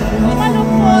यार हूँ, तेरा यार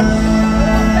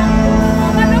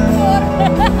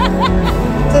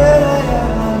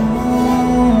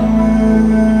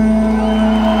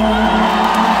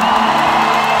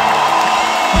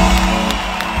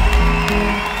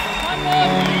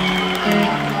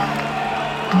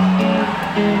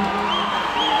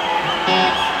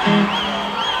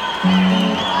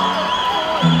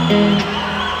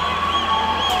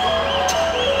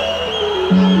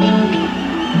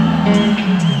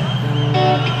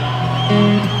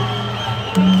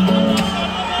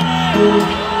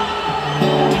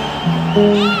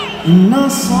ना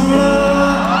सोना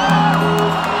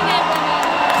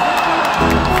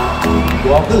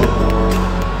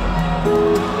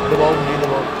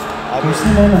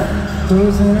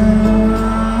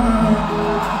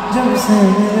जब से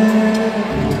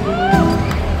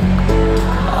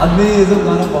आदमी ये सब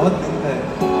गाना बहुत दिखता है,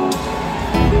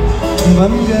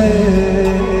 बन गए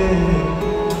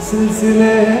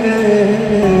सिलसिले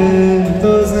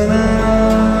तो सुना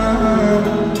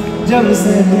जब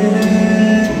से मिले,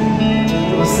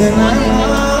 तो सुना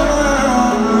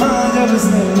जब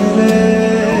से मिले,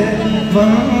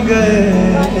 बन गए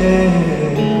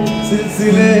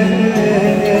सिलसिले।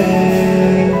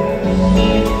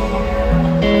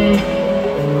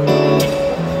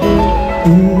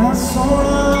 ना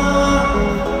सोना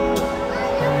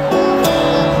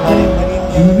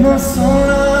ना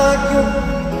सोना क्यों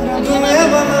रब ने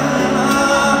बनाया,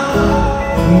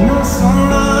 ना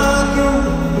सोना क्यों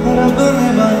रब ने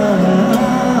बनाया,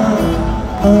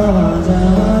 आजा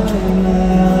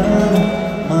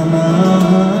मना।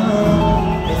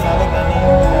 ये सारे गाने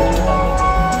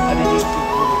अरिजीत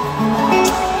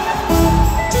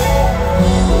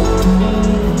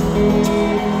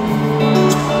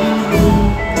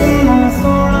की ना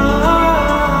सोना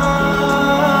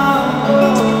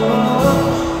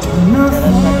ना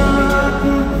सोना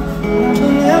क्यों रब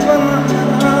ने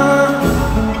बनाया,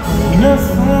 ना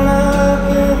सोना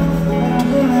क्यों रब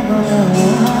ने बनाया,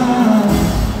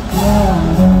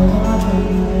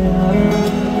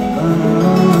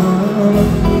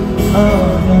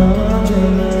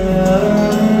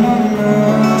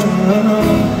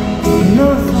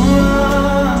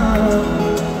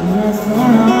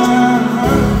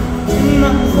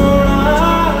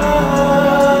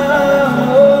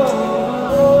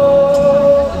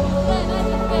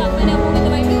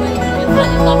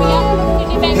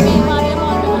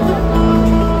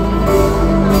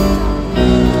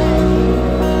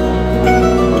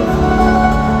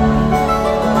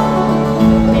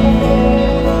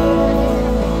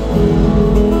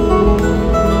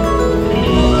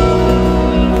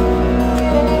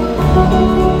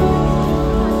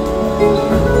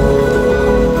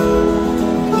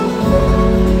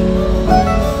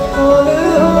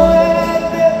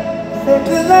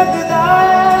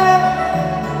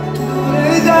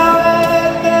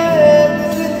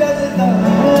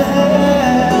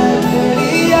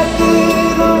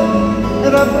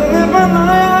 रब ने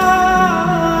बनाया,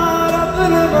 रब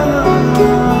ने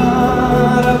बनाया,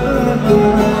 रब ने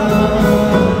बनाया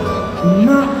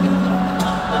ना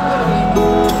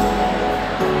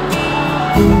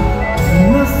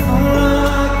ना सोना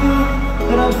क्यों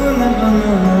रब ने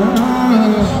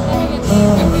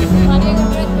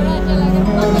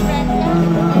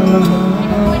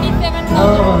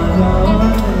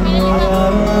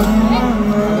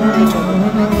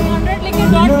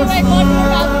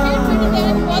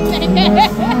 $100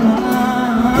 लेके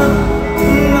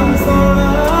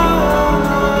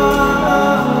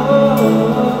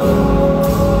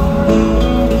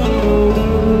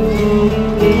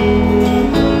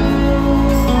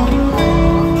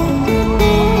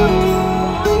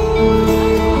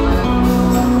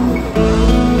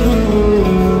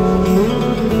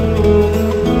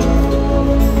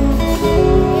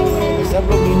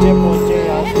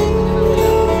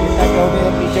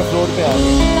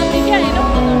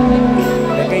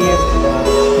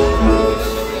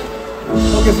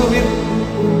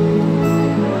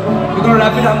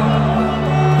wrap it up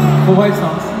for 5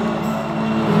 songs.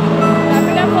 Wrap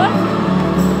it up for?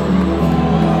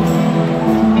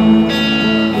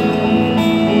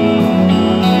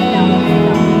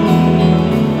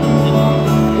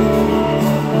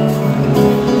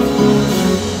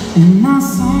 इन्ना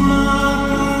सोना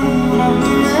रब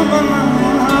ने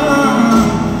बनाया,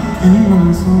 इन्ना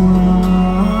सोना,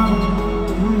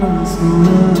 इन्ना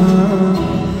सोना,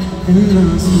 इन्ना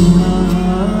सोना,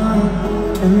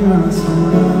 इन्ना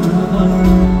सोना.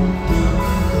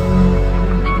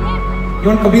 You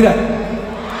want Kabira?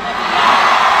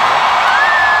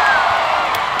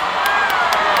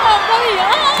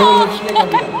 चलो लक्ष्मी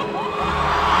Kabira.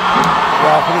 ये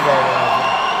आखिरी गाएगा.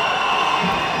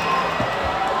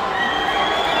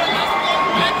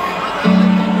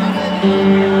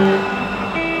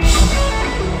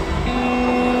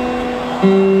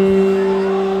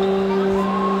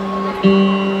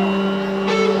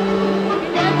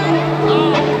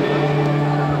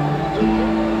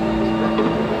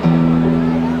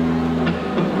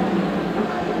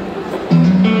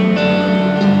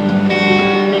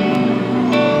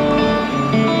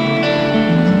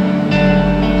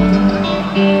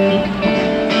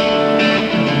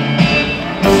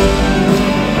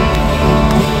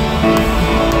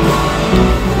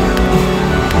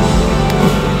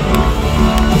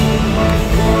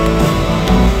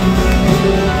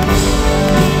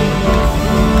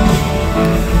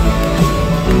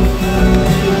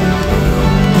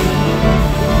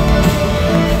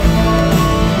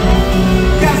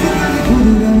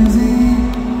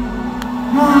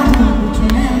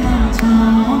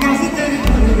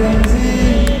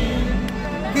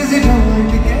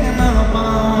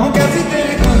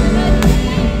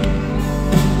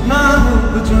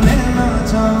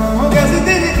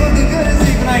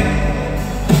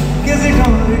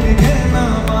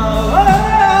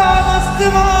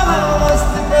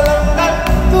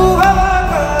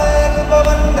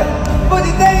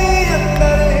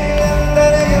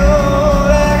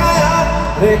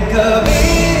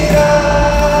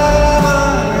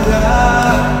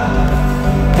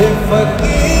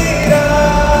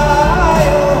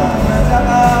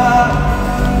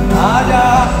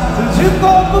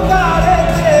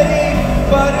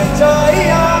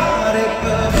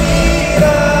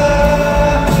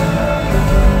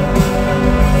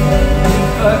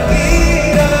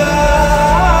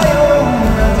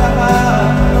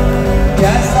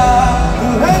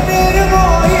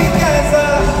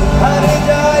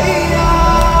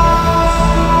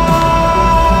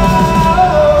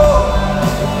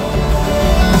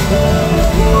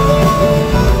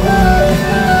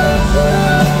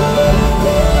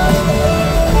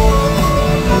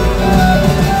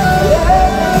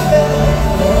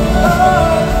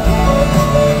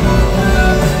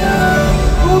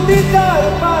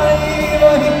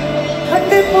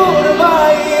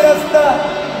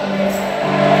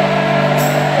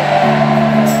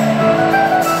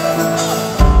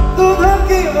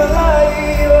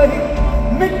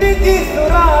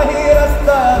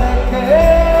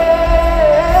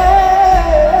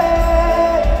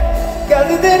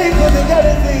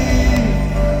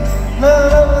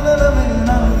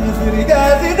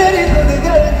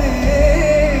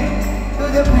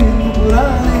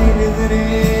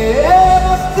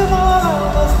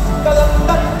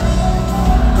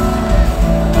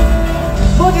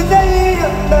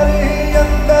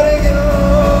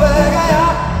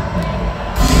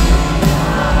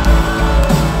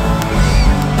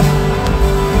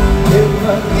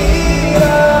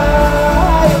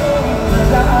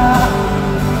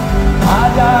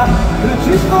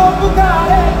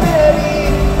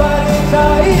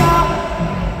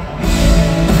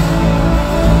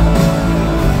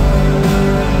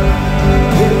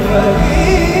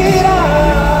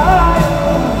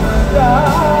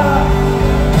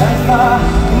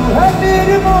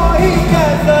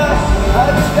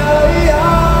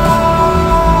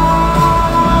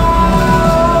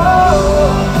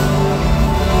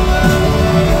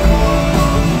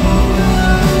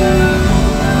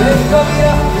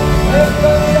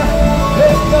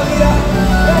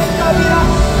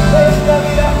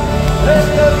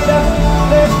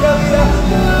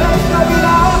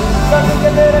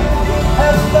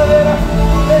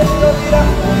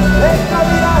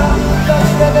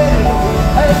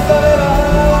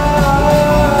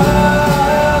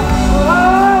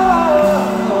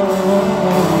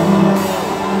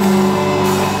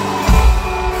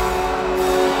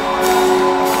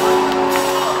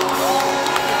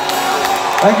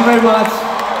 Thank you very much.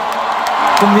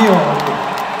 To me only.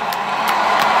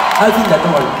 I'll sing that,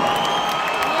 don't worry.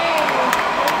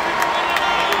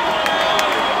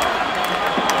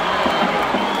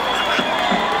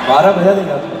 12 बजा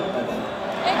देगा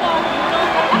एक और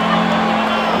खत्म हो गई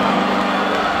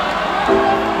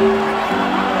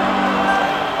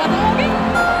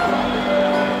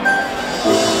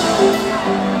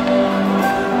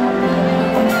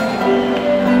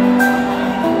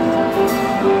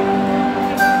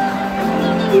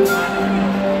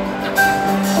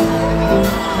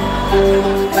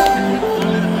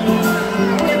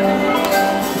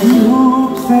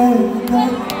धूप से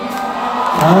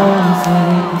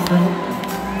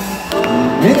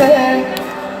मिले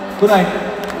Good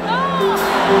night.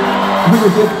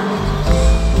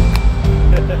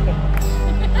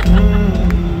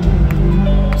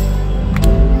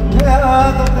 गया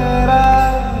तो तेरा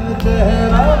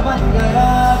चेहरा बन गया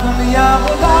दुनिया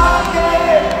बुला के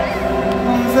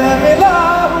तुमसे मिला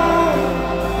हूँ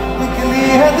निकली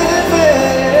है दिल से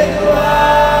दुआ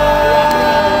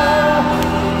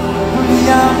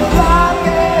दुनिया बुला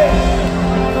के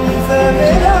तुमसे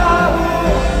मिला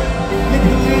हूँ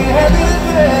निकली है दिल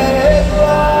से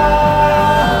दुआ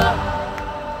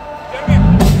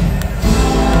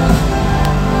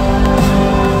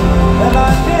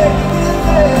लाने की दिल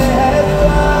से है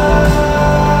दुआ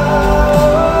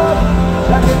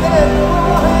रख दे तू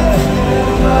है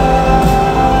दुआ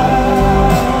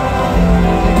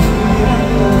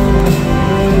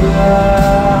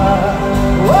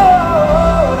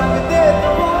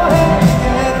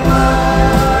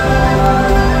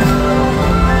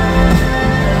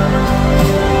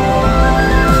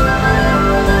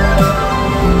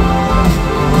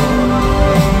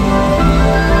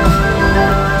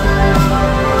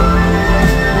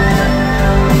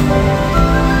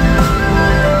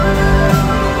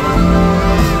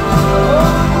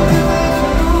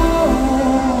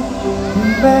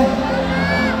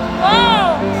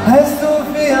है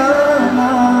सूफियाना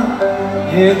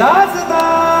ये दास्तां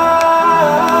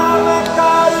मैं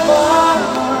कारवां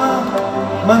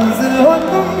मंजिल हो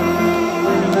तुम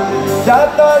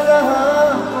जाता जहां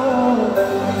हो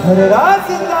हर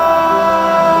रास्ता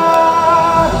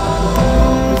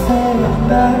तुमसे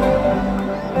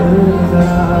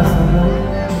जरा सुनो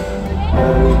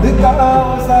दर्द का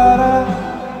वो सारा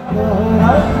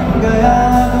दोहरा गया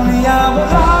दुनिया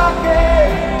बुला के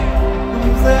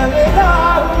तुमसे मिला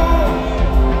हूँ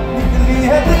निकली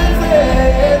है दिल से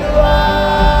ये दुआ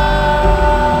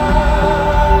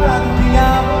दुनिया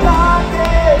बुला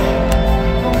के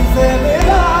तुमसे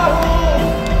मिला हूँ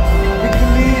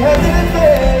निकली है दिल से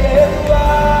ये दुआ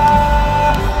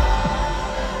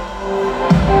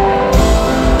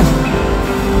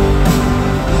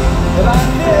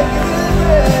राने की दिल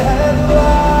से है दुआ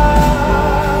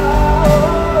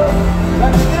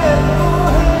रख दे तू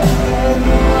है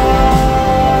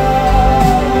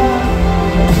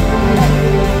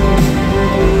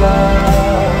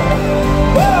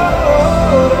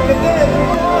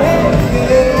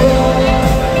ये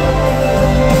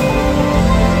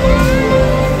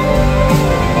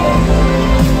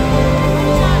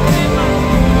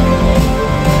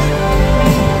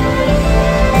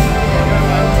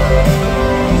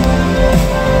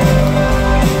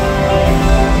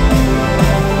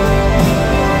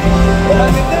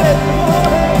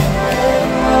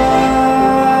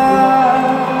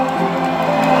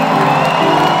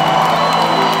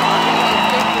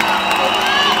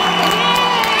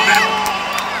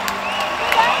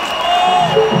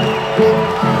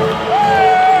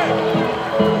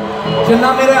चलना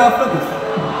मेरे आफ्टर दिस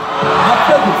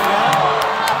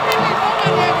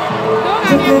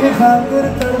जो तेरे खातिर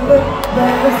तड़पे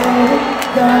बैठ से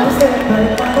प्यार से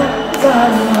तड़पना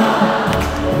जाना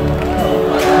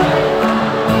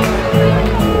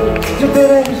जो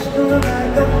तेरे इश्क में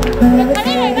बैठ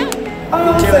से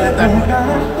आँख से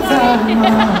तड़पना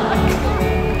जाना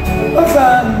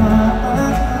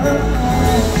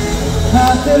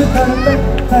खातिर तड़पे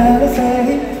पैर से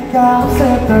ही प्यार से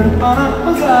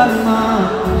तड़पाना जाना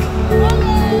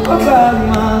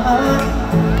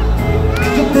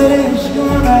जो तेरे इश्क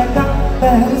में बैठा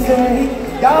पैर से ही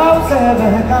प्यार से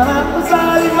बहकाना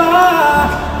जालिमा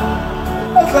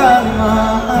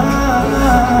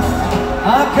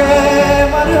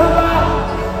आंखें मरहबा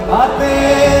बातें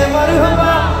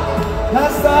मरहबा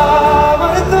नसा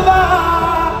मर्तबा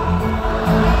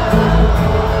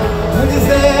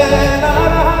तुझसे ना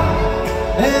रहा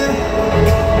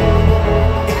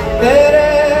तेरे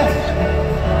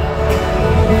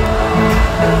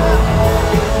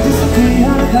जिसकी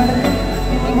धड़कन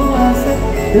वो ऐसे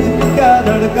दिल का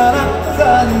धड़कना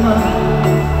जालिमा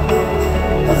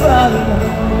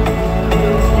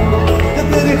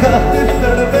तेरी खातिर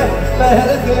तड़पे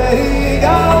पहले से ही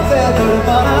गाँव से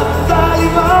तड़पाना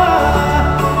जालिमा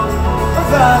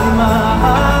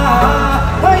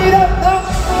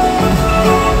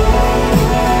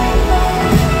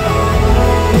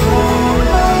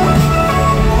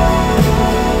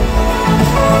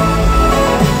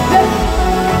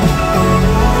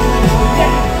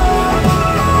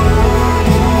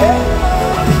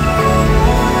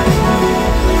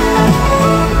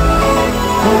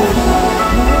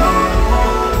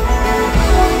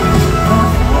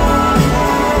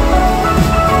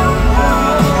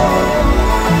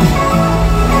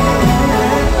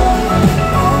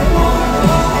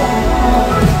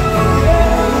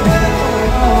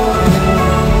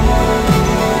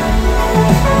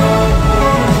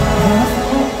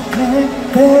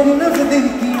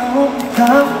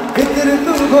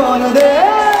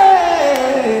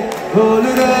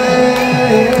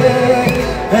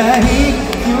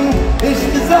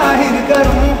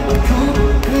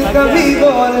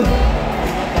बोल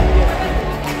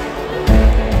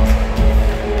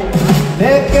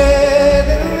लेके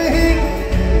दिल ही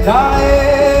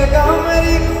जाएगा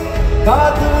मेरी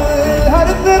कातिल हर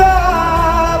तेरा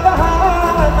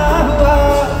बहाना हुआ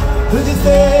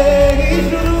तुझसे ही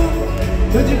शुरू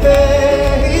तुझ पे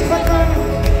ही खत्म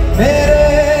मेरे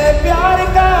प्यार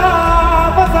का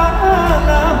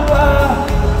बहाना हुआ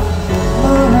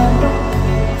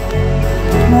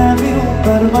मैं भी हूँ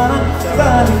परवाना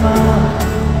जालिमा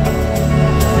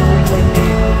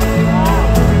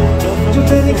जो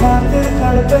तेरी खातिर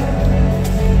तड़पे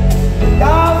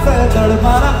क्या उसे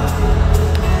तड़पाना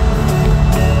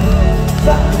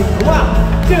 1,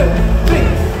 2,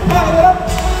 3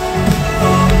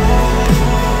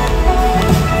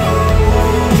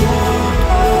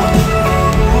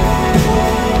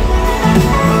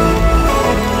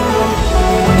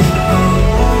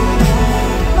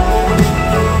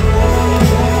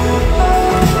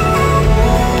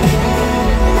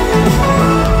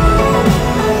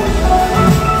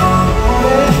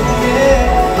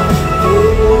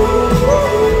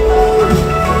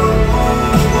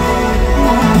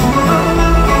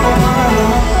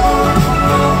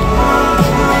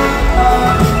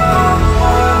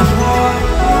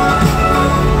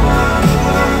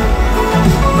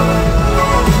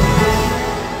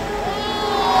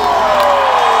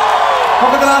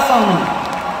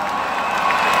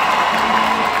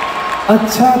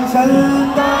 अच्छा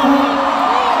चलता हूँ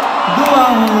दुआ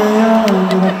में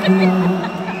याद रखना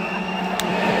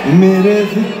मेरे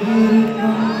जिक्र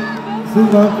का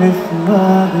सुबह पे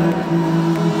स्वाद रखना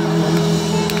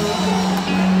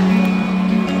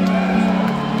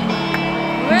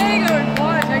वेरी गुड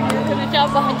बहुत अच्छा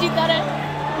बहुत जीता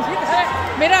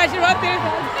रहे मेरा आशीर्वाद तेरे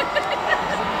साथ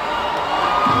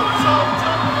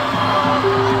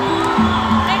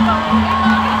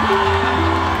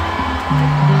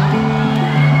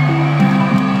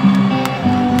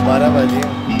 12 बजे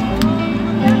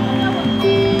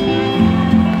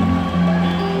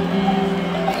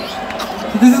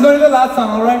This is going to be the last song,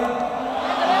 all right?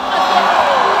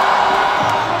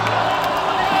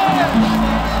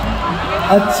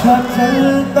 अच्छा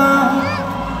चलता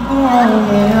दुआओं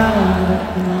में याद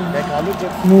रखना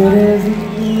मेरे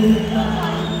जिक्र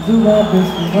जुबा पे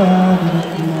सुहाग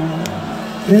रखना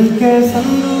दिल के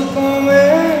संदूकों में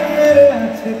मेरे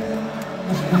अच्छे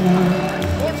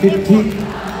चिट्ठी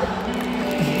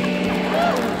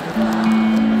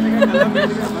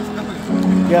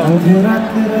क्या मुझे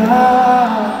तेरा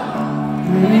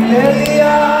ले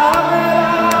लिया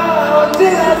मेरा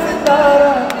जिया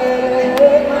सितारा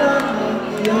तेरे नाम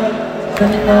किया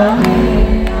चन्ना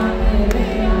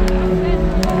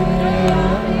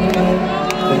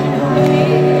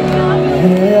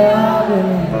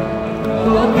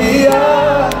तो पिया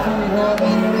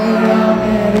चन्ना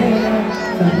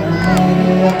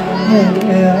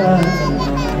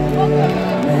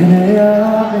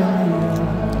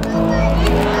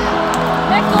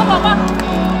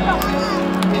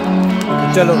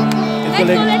चलो इसको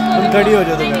ले तुम खड़ी हो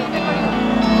जाओ तो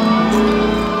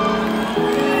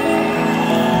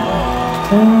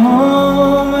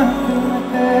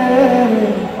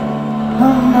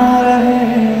हम ना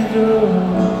रहे जो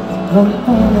हम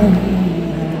तो नहीं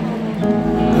है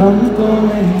हम तो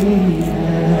नहीं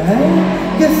है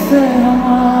किससे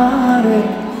हमारे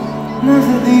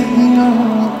नजदीकियों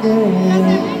के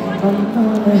हम तो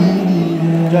नहीं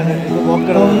है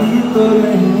हम तो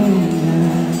नहीं है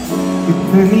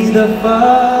कितनी दफा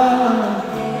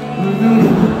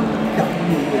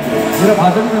मेरा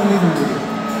भाषण में नहीं सुन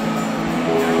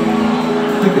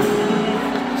ठीक है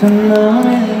चन्ना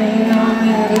मेरे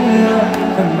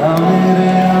चन्ना मेरे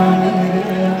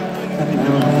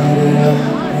चन्ना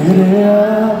मेरे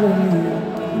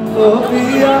ओ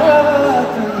पिया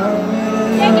चन्ना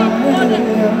मेरे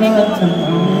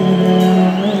चन्ना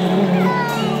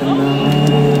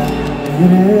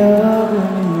मेरे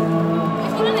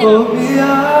ओ पिया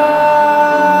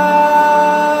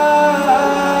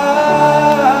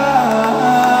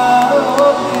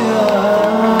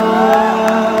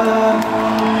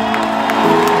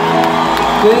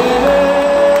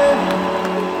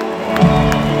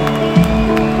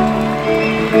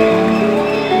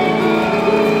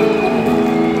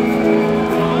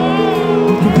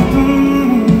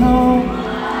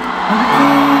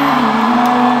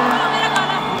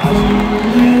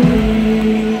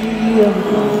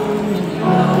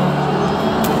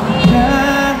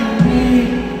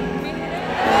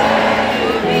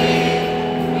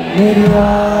मेरी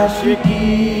आशिकी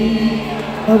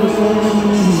अब तुम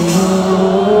हो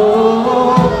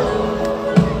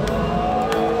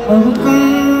अब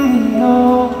तुम हो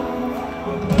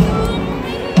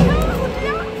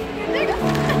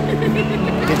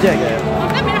जाएगा यार।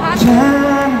 मेरा हाथ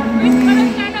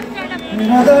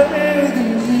मेरा दर्द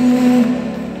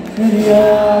मेरी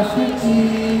आशिकी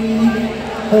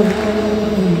अब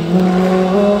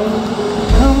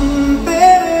हम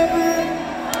तेरे बिन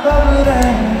अब रह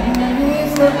नहीं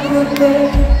सकते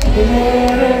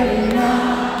तेरे बिना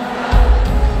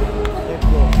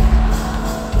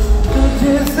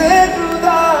तुझसे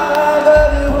जुदा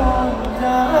अगर हो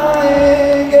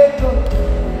जाएंगे तो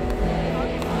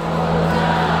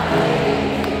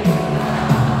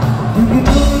क्योंकि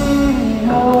तुम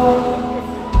हो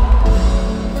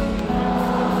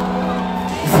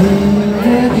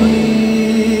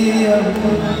जिंदगी अब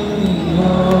तुम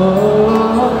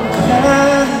हो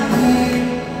जानती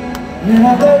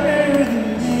मेरा दर्द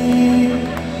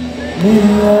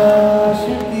मेरी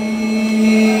आशिकी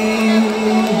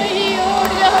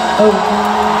अब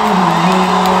तुम हो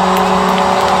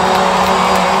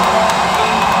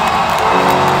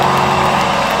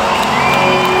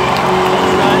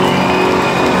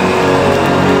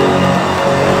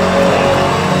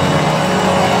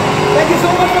Thank you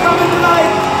so much for coming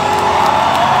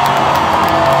tonight.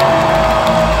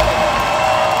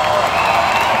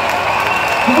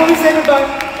 Before we say goodbye,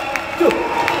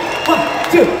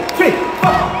 1, 2, 3,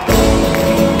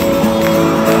 4.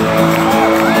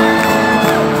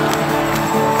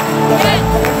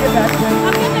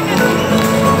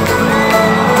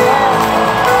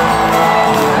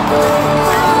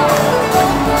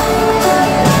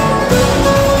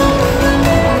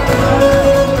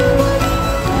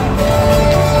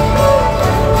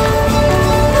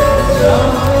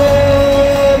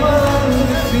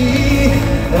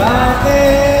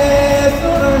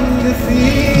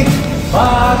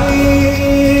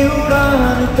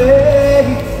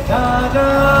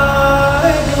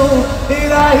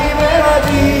 इलाही मेरा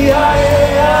जी आए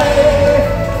आए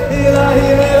इलाही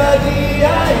मेरा जी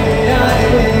आए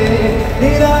आए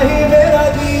इलाही मेरा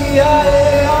जी आए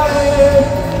आए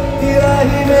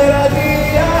इलाही मेरा जी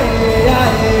आए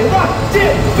आए 1, 2,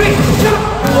 3,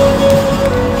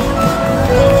 jump!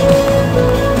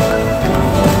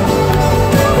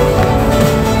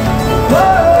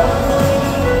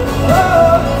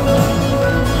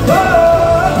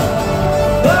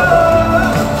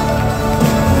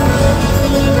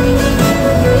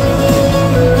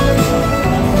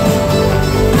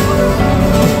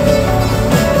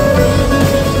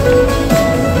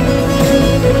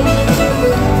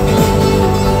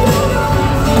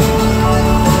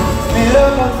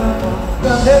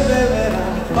 कंधे पे मेरा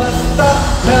बस्ता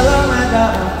चला मैं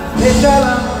जहाँ ले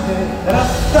चला मुझे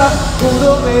रास्ता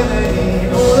कूदो पे नहीं